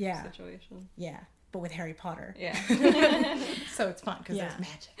type situation. Yeah, but with Harry Potter. Yeah. So it's fun because there's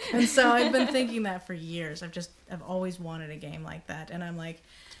magic. And so I've been thinking that for years. I've always wanted a game like that, and I'm like,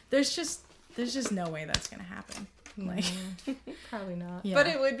 there's just no way that's going to happen. Like, probably not. Yeah. But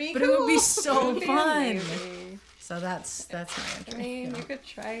it would be but cool. it would be so fun. Amazing. So that's my entry. I mean, yeah. you could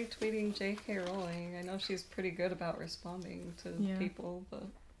try tweeting J.K. Rowling. I know she's pretty good about responding to people, but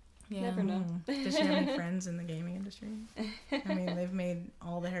never know. Does she have any friends in the gaming industry? I mean, they've made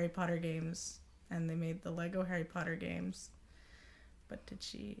all the Harry Potter games, and they made the Lego Harry Potter games. But did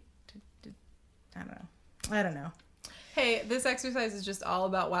she? I don't know. Hey, this exercise is just all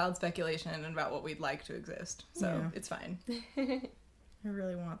about wild speculation and about what we'd like to exist. So it's fine. I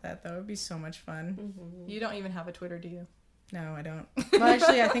really want that, though. It'd be so much fun. You don't even have a Twitter, do you? No, I don't. Well,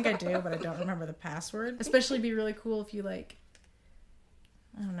 actually, I think I do, but I don't remember the password. Especially be really cool if you, like...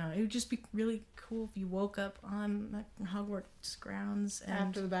 I don't know. It would just be really cool if you woke up on Hogwarts grounds. And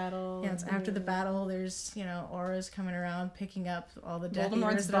After the battle. Yeah, it's after the battle. There's, auras coming around, picking up all the Death Eaters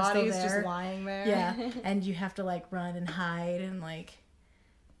Voldemort's that are still body's there. just lying there. Yeah, and you have to, like, run and hide and, like...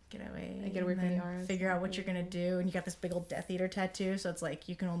 Get away from the auras. Figure out what you're gonna do, and you got this big old Death Eater tattoo, so it's like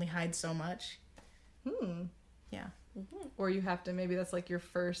you can only hide so much. Yeah. Or you have to, maybe that's like your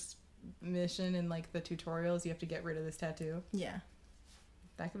first mission in like the tutorials, you have to get rid of this tattoo. Yeah.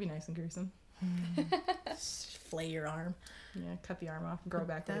 That could be nice and gruesome. Flay your arm. Yeah, cut the arm off, grow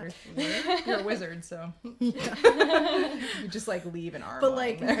back That- later. You're a wizard, so you just like leave an arm. But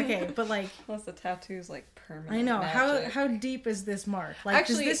lying like, there. okay, but like, Unless the tattoo's like permanent. I know magic. how deep is this mark? Like,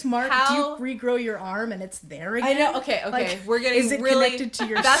 Actually, does this mark? how- Do you regrow your arm and it's there again? I know. Okay. Like, We're getting is it really connected to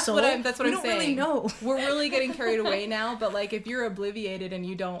your that's soul? What I'm. That's what we I'm don't saying. really know. We're really getting carried away now. But like, if you're obliviated and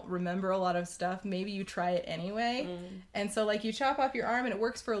you don't remember a lot of stuff, maybe you try it anyway. And so like, you chop off your arm and it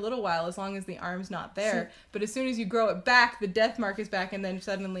works for a little while as long as the arm's not there. But as soon as you grow it back, the death mark is back, and then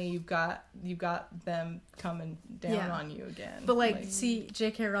suddenly you've got them coming down on you again. But like, see,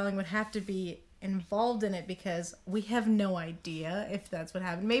 J.K. Rowling would have to be involved in it because we have no idea if that's what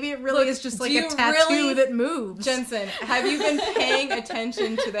happened. Maybe it really is just like do a you tattoo really- that moves. Jensen, have you been paying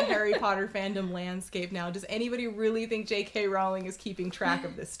attention to the Harry Potter fandom landscape now? Does anybody really think J.K. Rowling is keeping track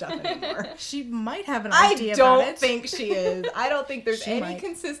of this stuff anymore? She might have an idea I about don't it. think she is. I don't think there's She any might.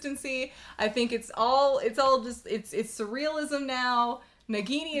 consistency. I think it's all just it's surrealism now.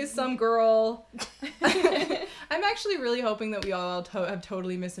 Nagini is some girl. I'm actually really hoping that we all have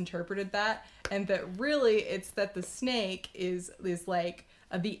totally misinterpreted that, and that really it's that the snake is like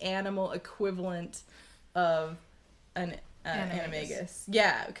the animal equivalent of an animagus.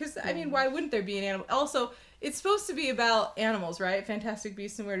 Yeah, because I mean, why wouldn't there be an animal? Also, it's supposed to be about animals, right? Fantastic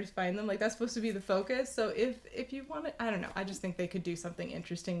Beasts and Where to Find Them. Like, that's supposed to be the focus. So if you want to, I don't know. I just think they could do something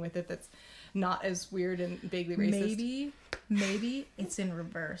interesting with it that's not as weird and vaguely racist. Maybe it's in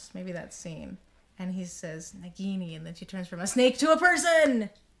reverse. Maybe that scene. And he says, Nagini, and then she turns from a snake to a person!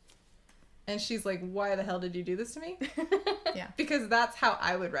 And she's like, why the hell did you do this to me? Yeah. Because that's how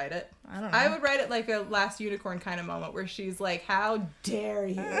I would write it. I don't know. I would write it like a Last Unicorn kind of moment where she's like, how dare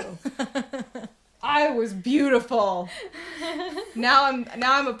you? I was beautiful. Now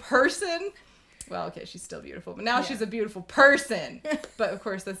I'm a person. Well, okay, she's still beautiful, but now she's a beautiful person. But of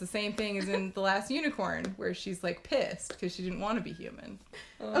course, that's the same thing as in The Last Unicorn, where she's like pissed because she didn't want to be human.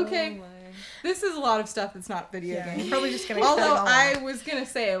 Okay, my. this is a lot of stuff that's not video Yeah, game. you're probably just gonna cut it Although all I out. was gonna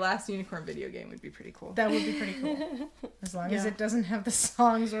say a Last Unicorn video game would be pretty cool. That would be pretty cool. As long as Yeah. it doesn't have the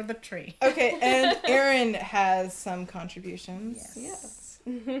songs or the tree. Okay, and Erin has some contributions. Yes.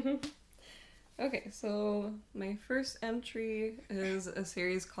 Okay, so my first entry is a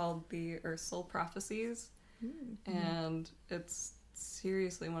series called The Ursule Prophecies, and it's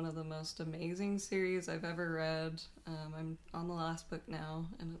seriously one of the most amazing series I've ever read. I'm on the last book now,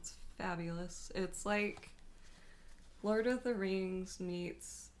 and it's fabulous. It's like Lord of the Rings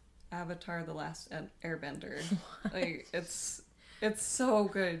meets Avatar: The Last Airbender. Like, it's so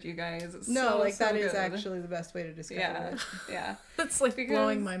good, you guys. It's No, so, like so that is good. actually the best way to describe Yeah, it. yeah. That's like Because-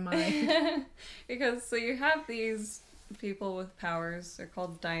 blowing my mind. Because so you have these people with powers, they're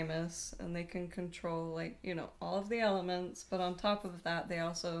called Dymas, and they can control, like, all of the elements, but on top of that they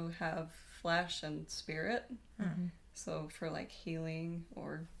also have flesh and spirit. So for like healing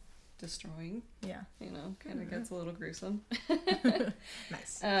or destroying. Yeah. You know, kind of gets a little gruesome.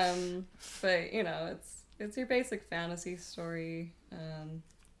 Nice. But you know, it's your basic fantasy story.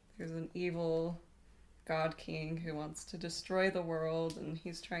 There's an evil god king who wants to destroy the world, and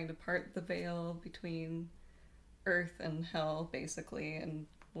he's trying to part the veil between Earth and Hell, basically, and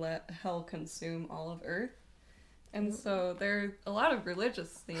let Hell consume all of Earth. And so there are a lot of religious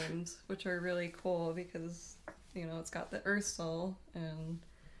themes, which are really cool because, you know, it's got the Earth Soul, and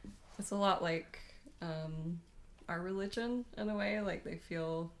it's a lot like our religion in a way. Like, they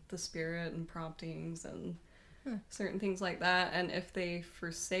feel the spirit and promptings and certain things like that. And if they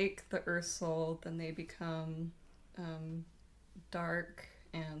forsake the Earth Soul, then they become dark,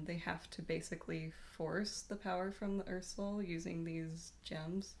 and they have to basically force the power from the Earth Soul using these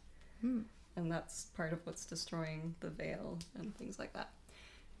gems. And that's part of what's destroying the veil and things like that.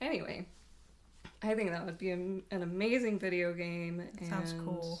 Anyway, I think that would be an amazing video game. Sounds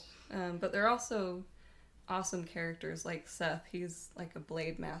cool. But they're also awesome characters like Seth. He's like a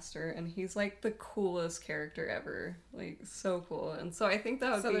blade master, and he's like the coolest character ever. Like, so cool. And so I think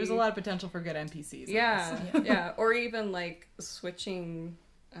that would So there's a lot of potential for good NPCs. Yeah, yeah. Or even like switching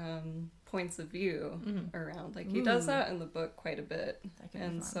points of view around. Like, he does that in the book quite a bit.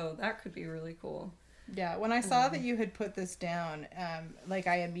 And so that could be really cool. Yeah, when I saw that you had put this down, like,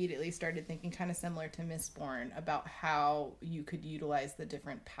 I immediately started thinking kind of similar to Mistborn about how you could utilize the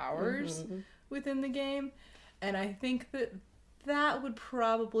different powers within the game. And I think that would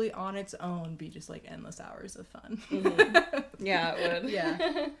probably on its own be just like endless hours of fun. Yeah, it would.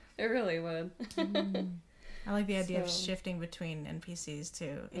 Yeah. It really would. I like the idea of shifting between NPCs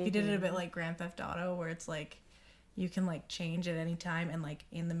too. If you did it a bit like Grand Theft Auto, where it's like you can like change at any time and like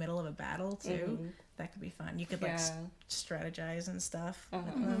in the middle of a battle too, that could be fun. You could like strategize and stuff with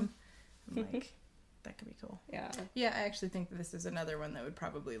them. Like, that could be cool. Yeah, I actually think that this is another one that would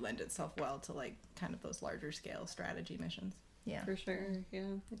probably lend itself well to like kind of those larger scale strategy missions. Yeah, for sure.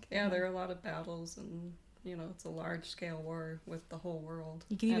 Yeah, yeah. There are a lot of battles, and you know, it's a large scale war with the whole world.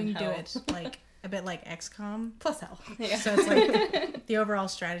 You can even do it like a bit like XCOM plus Hell. Yeah. So it's like the overall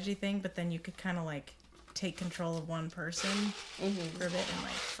strategy thing, but then you could kind of like take control of one person for a bit and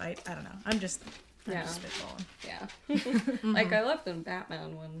like fight. I don't know. I'm just spitballing. Yeah. Like, I loved in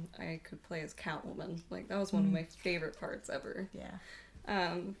Batman when I could play as Catwoman. Like, that was one of my favorite parts ever.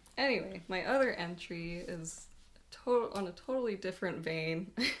 Yeah. Anyway, my other entry is on a totally different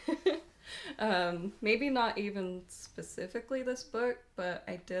vein. Maybe not even specifically this book, but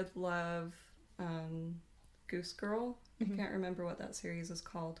I did love Goose Girl. I can't remember what that series is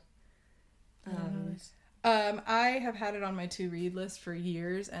called. I have had it on my to-read list for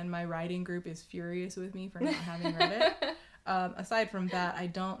years, and my writing group is furious with me for not having read it. Aside from that, I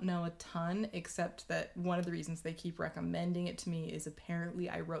don't know a ton, except that one of the reasons they keep recommending it to me is apparently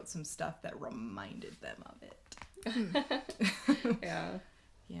I wrote some stuff that reminded them of it. Yeah.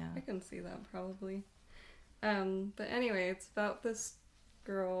 Yeah. I can see that probably. But anyway, it's about this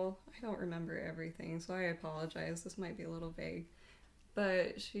girl. I don't remember everything, so I apologize. This might be a little vague.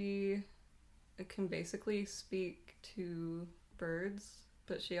 But she can basically speak to birds,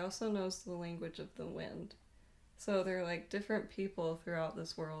 but she also knows the language of the wind. So there are like different people throughout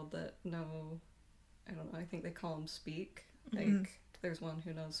this world that know, I don't know, I think they call them speak. Like, there's one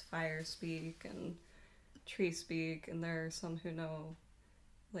who knows fire speak and tree speak, and there are some who know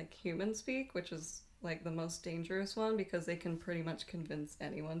like human speak, which is like the most dangerous one because they can pretty much convince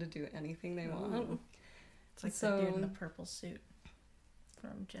anyone to do anything they want. It's like the dude in the purple suit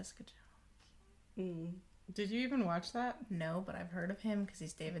from Jessica Jones. Did you even watch that? No, but I've heard of him because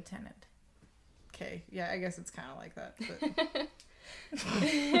he's David Tennant. Okay, yeah, I guess it's kind of like that. But...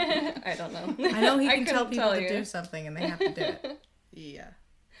 I don't know. I know he can tell people to do something and they have to do it. Yeah.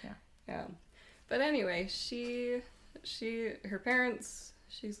 But anyway, her parents,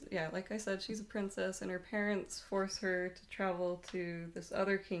 like I said, she's a princess, and her parents force her to travel to this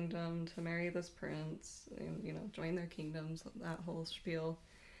other kingdom to marry this prince and, you know, join their kingdoms, that whole spiel.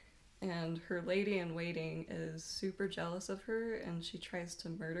 And her lady-in-waiting is super jealous of her, and she tries to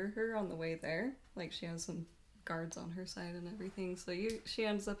murder her on the way there. Like, she has some guards on her side and everything. So she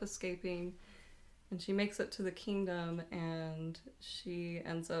ends up escaping, and she makes it to the kingdom, and she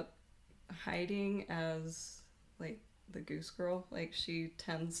ends up hiding as, like, the goose girl. Like, she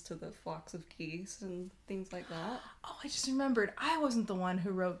tends to the flocks of geese and things like that. Oh, I just remembered. I wasn't the one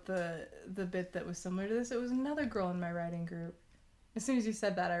who wrote the bit that was similar to this. It was another girl in my writing group. As soon as you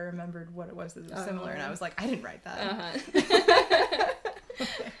said that, I remembered what it was that was similar, and I was like, I didn't write that.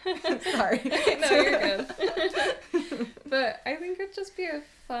 Sorry. No, you're good. But I think it'd just be a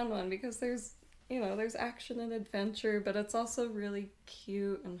fun one because there's, there's action and adventure, but it's also really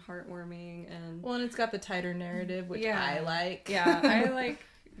cute and heartwarming and Well, and it's got the tighter narrative, which I like. Yeah, I like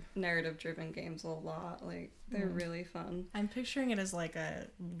narrative-driven games a lot. Like, they're really fun. I'm picturing it as like a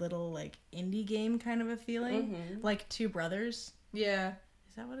little like indie game kind of a feeling, like Two Brothers. Yeah.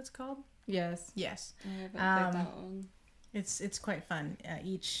 Is that what it's called? Yes. Yes. I haven't played that one. It's quite fun.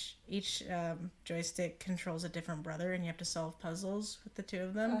 Each joystick controls a different brother, and you have to solve puzzles with the two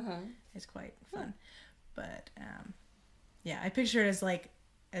of them. It's quite fun. But yeah, I picture it as like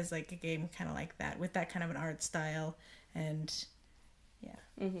a game kind of like that, with that kind of an art style, and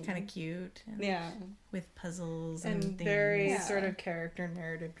kind of cute. And with puzzles and things. Very sort of character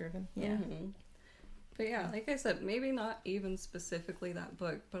narrative driven. Yeah. But yeah, like I said, maybe not even specifically that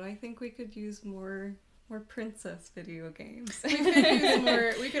book, but I think we could use more princess video games.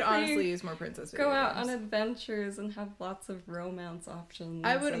 We could honestly use more princess video Go out games. on adventures and have lots of romance options.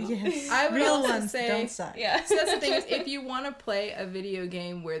 I would Real also ones say, don't suck. Yeah. So that's the thing is, if you want to play a video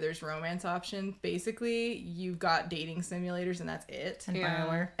game where there's romance options, basically you've got dating simulators and that's it. And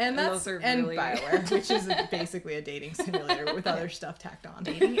BioWare. And that's those are and really... BioWare, which is basically a dating simulator with other stuff tacked on.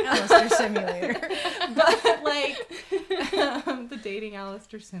 Dating Alistair Simulator. But like the dating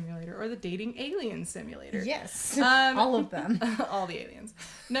Alistair simulator or the dating alien simulator. Yes. All of them. All the aliens.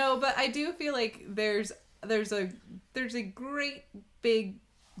 No, but I do feel like there's a great big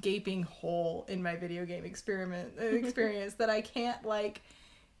gaping hole in my video game experience that I can't like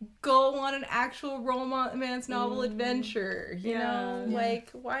go on an actual romance novel adventure. You know? Yeah.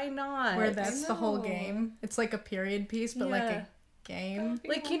 Like, why not? Where that's the whole game. It's like a period piece, but like a game.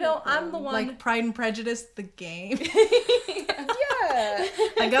 Like, I'm the one Like Pride and Prejudice, the game. Yeah.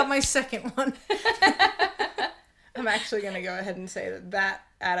 I got my second one. I'm actually going to go ahead and say that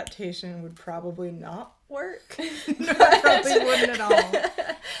adaptation would probably not work. No, it probably wouldn't at all.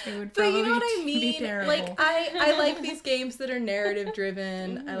 It would But probably you know what I be mean? terrible. Like, I like these games that are narrative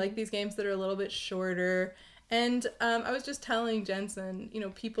driven. I like these games that are a little bit shorter. And I was just telling Jensen,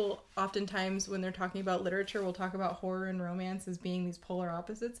 people oftentimes when they're talking about literature will talk about horror and romance as being these polar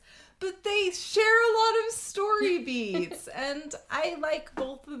opposites, but they share a lot of story beats, and I like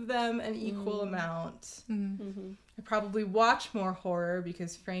both of them an equal amount. I probably watch more horror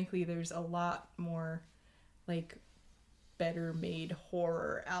because, frankly, there's a lot more, like, better made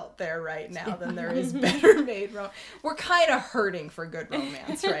horror out there right now than there is better made romance. We're kind of hurting for good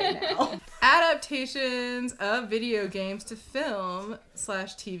romance right now. Adaptations of video games to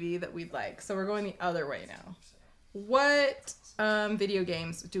film/TV that we'd like. So we're going the other way now. What video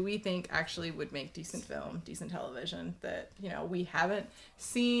games do we think actually would make decent film, decent television that, we haven't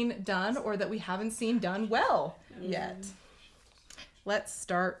seen done or that we haven't seen done well yet? Let's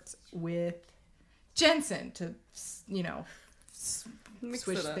start with Jensen to,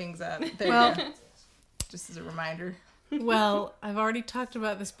 switch things up. There you go. Just as a reminder. Well, I've already talked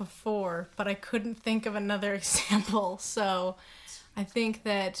about this before, but I couldn't think of another example. So I think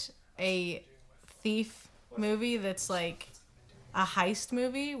that a thief movie that's like a heist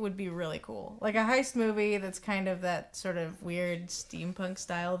movie would be really cool. Like a heist movie that's kind of that sort of weird steampunk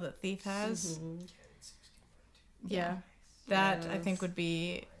style that Thief has. Yeah. That I think would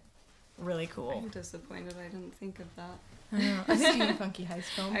be really cool. I'm disappointed I didn't think of that. I know. A steampunky heist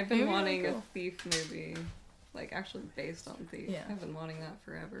film. I've been Maybe wanting that'd a Thief movie, like actually based on Thief. Yeah. I've been wanting that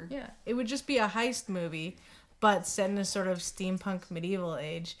forever. Yeah, it would just be a heist movie, but set in a sort of steampunk medieval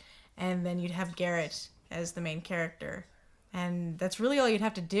age, and then you'd have Garrett as the main character, and that's really all you'd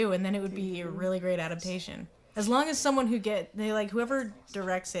have to do, and then it would be a really great adaptation. As long as someone whoever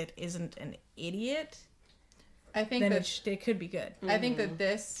directs it isn't an idiot, I think then that it could be good. I think that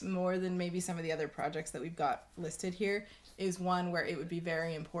this, more than maybe some of the other projects that we've got listed here, is one where it would be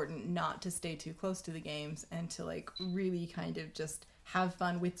very important not to stay too close to the games and to like really kind of just have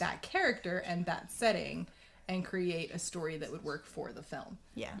fun with that character and that setting and create a story that would work for the film.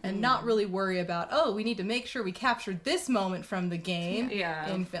 Yeah. And not really worry about, we need to make sure we captured this moment from the game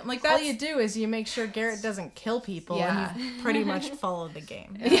in film. Like All that's you do is you make sure Garrett doesn't kill people, and you've pretty much followed the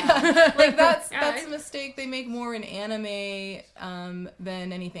game. like that's Yeah, a mistake they make more in anime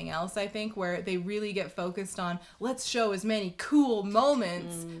than anything else, I think, where they really get focused on let's show as many cool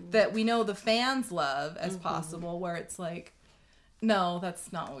moments that we know the fans love as possible, where it's like, no,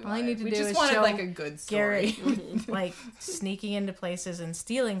 that's not what we All wanted. I need to we do just is wanted show like a good story. Garrett like sneaking into places and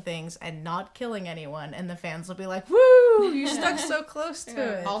stealing things and not killing anyone, and the fans will be like, "Woo! You stuck so close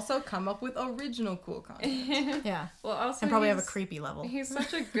to it." Also, come up with original cool content. Yeah, Well, also and probably have a he's- creepy level. He's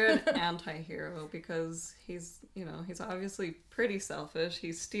such a good anti-hero because he's obviously pretty selfish.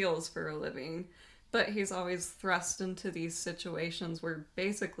 He steals for a living, But he's always thrust into these situations where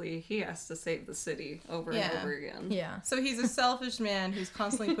basically he has to save the city over and over again. Yeah. So he's a selfish man who's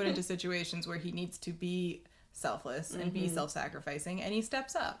constantly put into situations where he needs to be selfless and be self-sacrificing, and he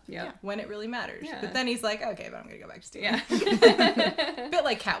steps up when it really matters. Yeah. But then he's like, okay, but I'm gonna go back to stealing. Yeah. A bit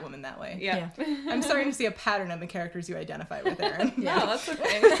like Catwoman that way. Yeah. I'm starting to see a pattern in the characters you identify with, Erin. No, that's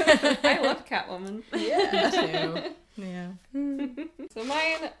okay. I love Catwoman. Yeah, too. Yeah. So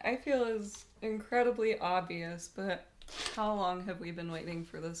mine, I feel, is incredibly obvious, but how long have we been waiting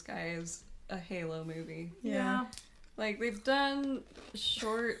for this guy's a Halo movie? Yeah. Like, they've done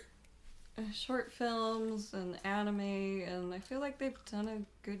short films and anime, and I feel like they've done a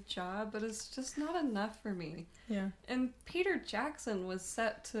good job, but it's just not enough for me. Yeah. And Peter Jackson was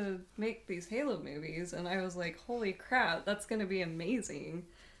set to make these Halo movies, and I was like, holy crap, that's gonna be amazing.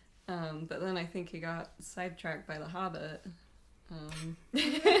 But then I think he got sidetracked by The Hobbit.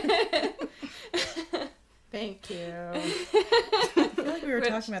 Thank you. I feel like we were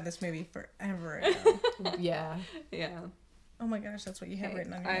talking about this movie forever ago. Yeah. Yeah. Oh my gosh, that's what you have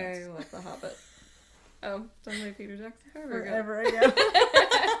written on your I notes. love The Hobbit. Oh, done by Peter Jackson. Forever ago.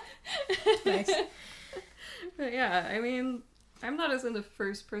 Nice. But yeah, I mean, I'm not as into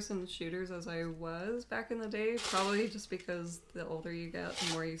first-person shooters as I was back in the day. Probably just because the older you get,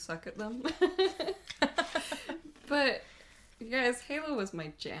 the more you suck at them. But, you guys, Halo was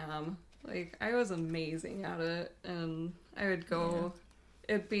my jam. Like, I was amazing at it, and I would go...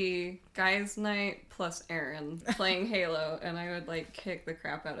 It'd be guys' night plus Erin playing Halo, and I would, like, kick the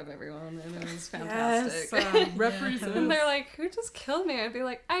crap out of everyone, and it was fantastic. Yes, represent. And they're like, who just killed me? I'd be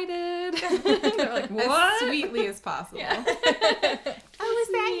like, I did. And they're like, what? As sweetly as possible. Yeah. Oh, is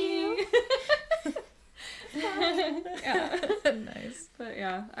that you? Yeah. Nice. But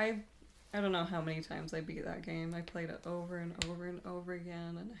yeah, I don't know how many times I beat that game. I played it over and over and over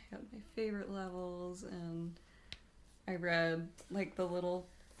again, and I had my favorite levels, and I read, like, the little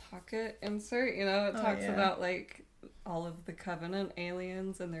pocket insert, you know, it talks about, like, all of the Covenant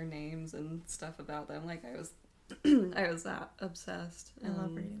aliens and their names and stuff about them. Like, I was that obsessed. I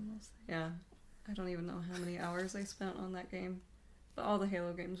love reading those things. Yeah. I don't even know how many hours I spent on that game. But all the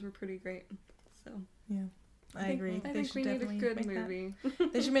Halo games were pretty great. So Yeah. I agree. I They think should we need a definitely good make that. movie.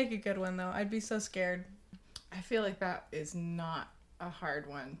 They should make a good one, though. I'd be so scared. I feel like that is not a hard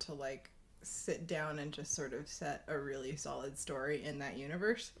one to, like, sit down and just sort of set a really solid story in that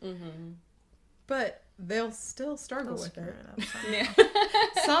universe. Mm-hmm. But they'll still struggle They'll with screw it. it up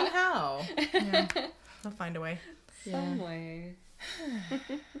Yeah. Somehow. Yeah. They'll find a way. Some way.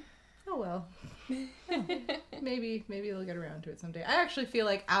 Oh well. Maybe they'll get around to it someday. I actually feel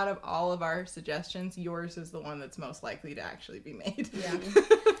like out of all of our suggestions, yours is the one that's most likely to actually be made. Yeah.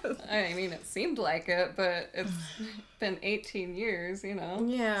 I mean, it seemed like it, but it's been 18 years, you know,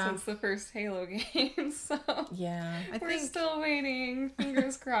 Yeah. since the first Halo game, so Yeah. we're still waiting.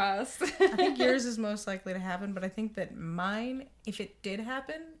 Fingers crossed. I think yours is most likely to happen, but I think that mine, if it did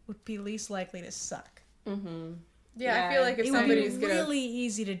happen, would be least likely to suck. Mm-hmm. Yeah, I feel like if It would be somebody's gonna really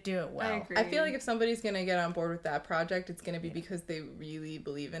easy to do it well. I agree. I feel like if somebody's gonna get on board with that project, it's gonna be because they really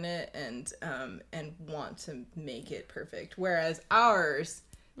believe in it and want to make it perfect. Whereas ours,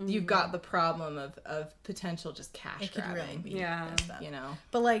 you've got the problem of potential just cash It could grabbing. really be Yeah. messed up. You know.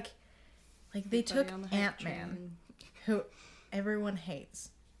 But like they took Everybody on the hype Ant-Man, train. who everyone hates.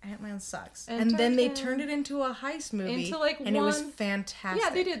 Ant-Man sucks. And And then they turned him turned it into a heist movie. into, like, and it was one- fantastic.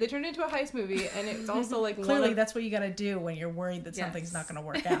 Yeah, they did. They turned it into a heist movie, and it's also like Clearly, that's what you gotta do when you're worried that something's Yes. not gonna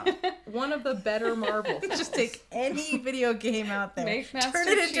work out. one of the better Marvel films. Just take any video game out there, Make turn Master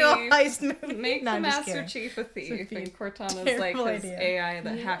it into a Chief. heist movie. Make No, the I'm just Master kidding. Chief a thief, It's a and thief. Cortana's like Terrible his idea. AI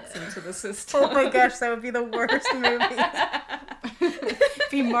that hacks into the system. Oh my gosh, that would be the worst movie.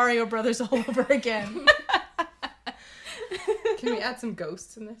 Be Mario Brothers all over again. Can we add some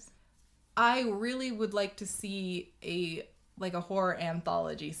ghosts in this? I really would like to see a horror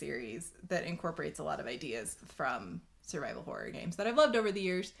anthology series that incorporates a lot of ideas from survival horror games that I've loved over the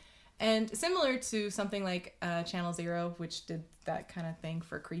years. And similar to something like Channel Zero, which did that kind of thing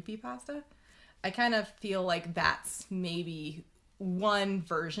for Creepypasta, I kind of feel like that's maybe one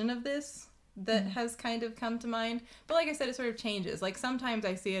version of this that has kind of come to mind. But like I said, it sort of changes. Like sometimes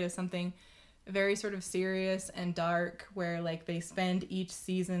I see it as something very sort of serious and dark, where like they spend each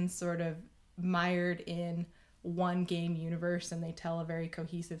season sort of mired in one game universe and they tell a very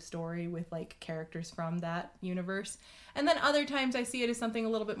cohesive story with like characters from that universe. And then other times I see it as something a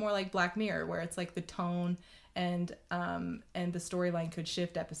little bit more like Black Mirror, where it's like the tone and the storyline could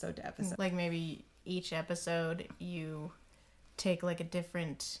shift episode to episode. Like maybe each episode you take like a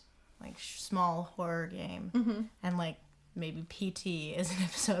different like small horror game and like maybe PT is an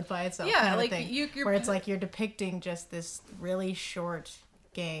episode by itself. Yeah, kind of like, thing, you're- where it's like you're depicting just this really short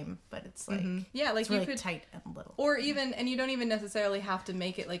game, but it's like Yeah, like it's really you could tight and little. Or even, and you don't even necessarily have to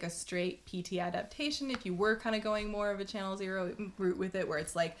make it like a straight PT adaptation if you were kind of going more of a Channel Zero route with it, where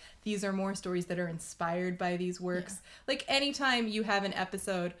it's like, these are more stories that are inspired by these works. Like, anytime you have an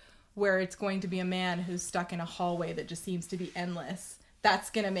episode where it's going to be a man who's stuck in a hallway that just seems to be endless,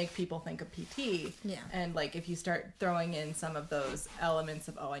 that's going to make people think of PT. Yeah. And, like, if you start throwing in some of those elements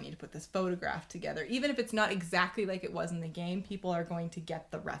of, oh, I need to put this photograph together, even if it's not exactly like it was in the game, people are going to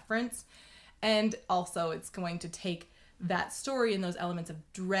get the reference. And also, it's going to take that story and those elements of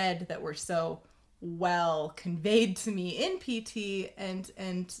dread that were so well conveyed to me in PT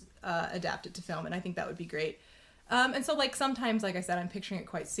and adapt it to film. And I think that would be great. And so, like, sometimes, like I said, I'm picturing it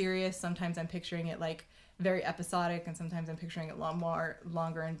quite serious. Sometimes I'm picturing it, like, very episodic, and sometimes I'm picturing it a lot more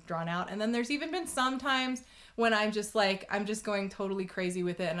longer and drawn out. And then there's even been some times when I'm just like, I'm just going totally crazy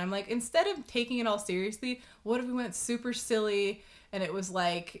with it. And I'm like, instead of taking it all seriously, what if we went super silly and it was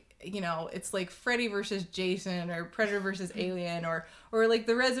like, you know, it's like Freddy versus Jason or Predator versus Alien or like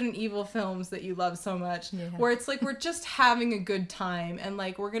the Resident Evil films that you love so much, where it's like we're just having a good time, and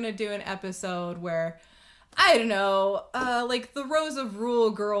like we're gonna do an episode where, I don't know, like the Rose of Rule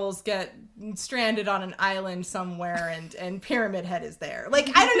girls get stranded on an island somewhere and Pyramid Head is there.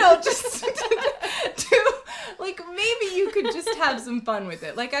 Like, I don't know, just like, maybe you could just have some fun with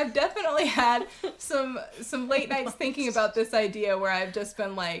it. Like, I've definitely had some late nights thinking about this idea where I've just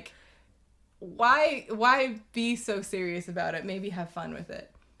been like, why be so serious about it? Maybe have fun with it.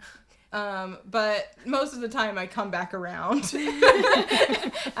 But most of the time I come back around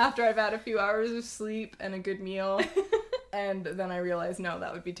after I've had a few hours of sleep and a good meal, and then I realize, no,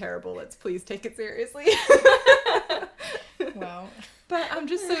 that would be terrible. Let's please take it seriously. Wow. But I'm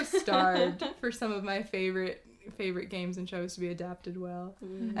just so starved for some of my favorite games and shows to be adapted well.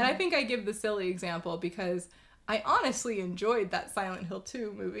 And I think I give the silly example because I honestly enjoyed that Silent Hill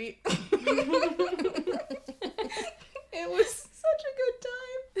 2 movie. It was such a good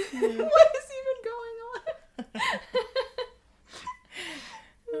time. What is even going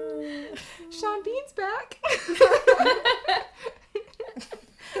on? Sean Bean's back.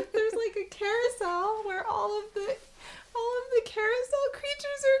 There's like a carousel where all of the carousel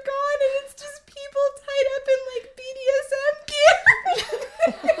creatures are gone, and it's just people tied up in like BDSM gear.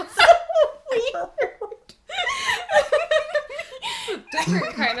 It's so weird. It's a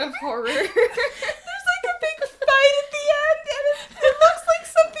different kind of horror. There's like a big fight at the end, and it looks like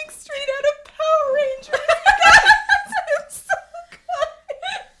something straight out of Power Rangers. It's so good.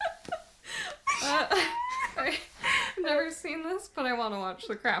 I've never seen this, but I want to watch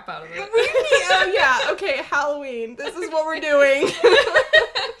the crap out of it. Oh yeah, okay, Halloween. This is what we're doing.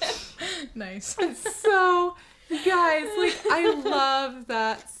 Nice. So, guys, like, I love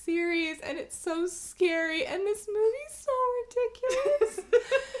that series, and it's so scary, and this movie's so ridiculous.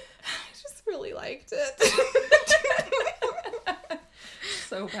 I just really liked it.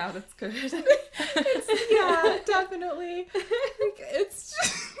 So bad it's good. Yeah, definitely. Like,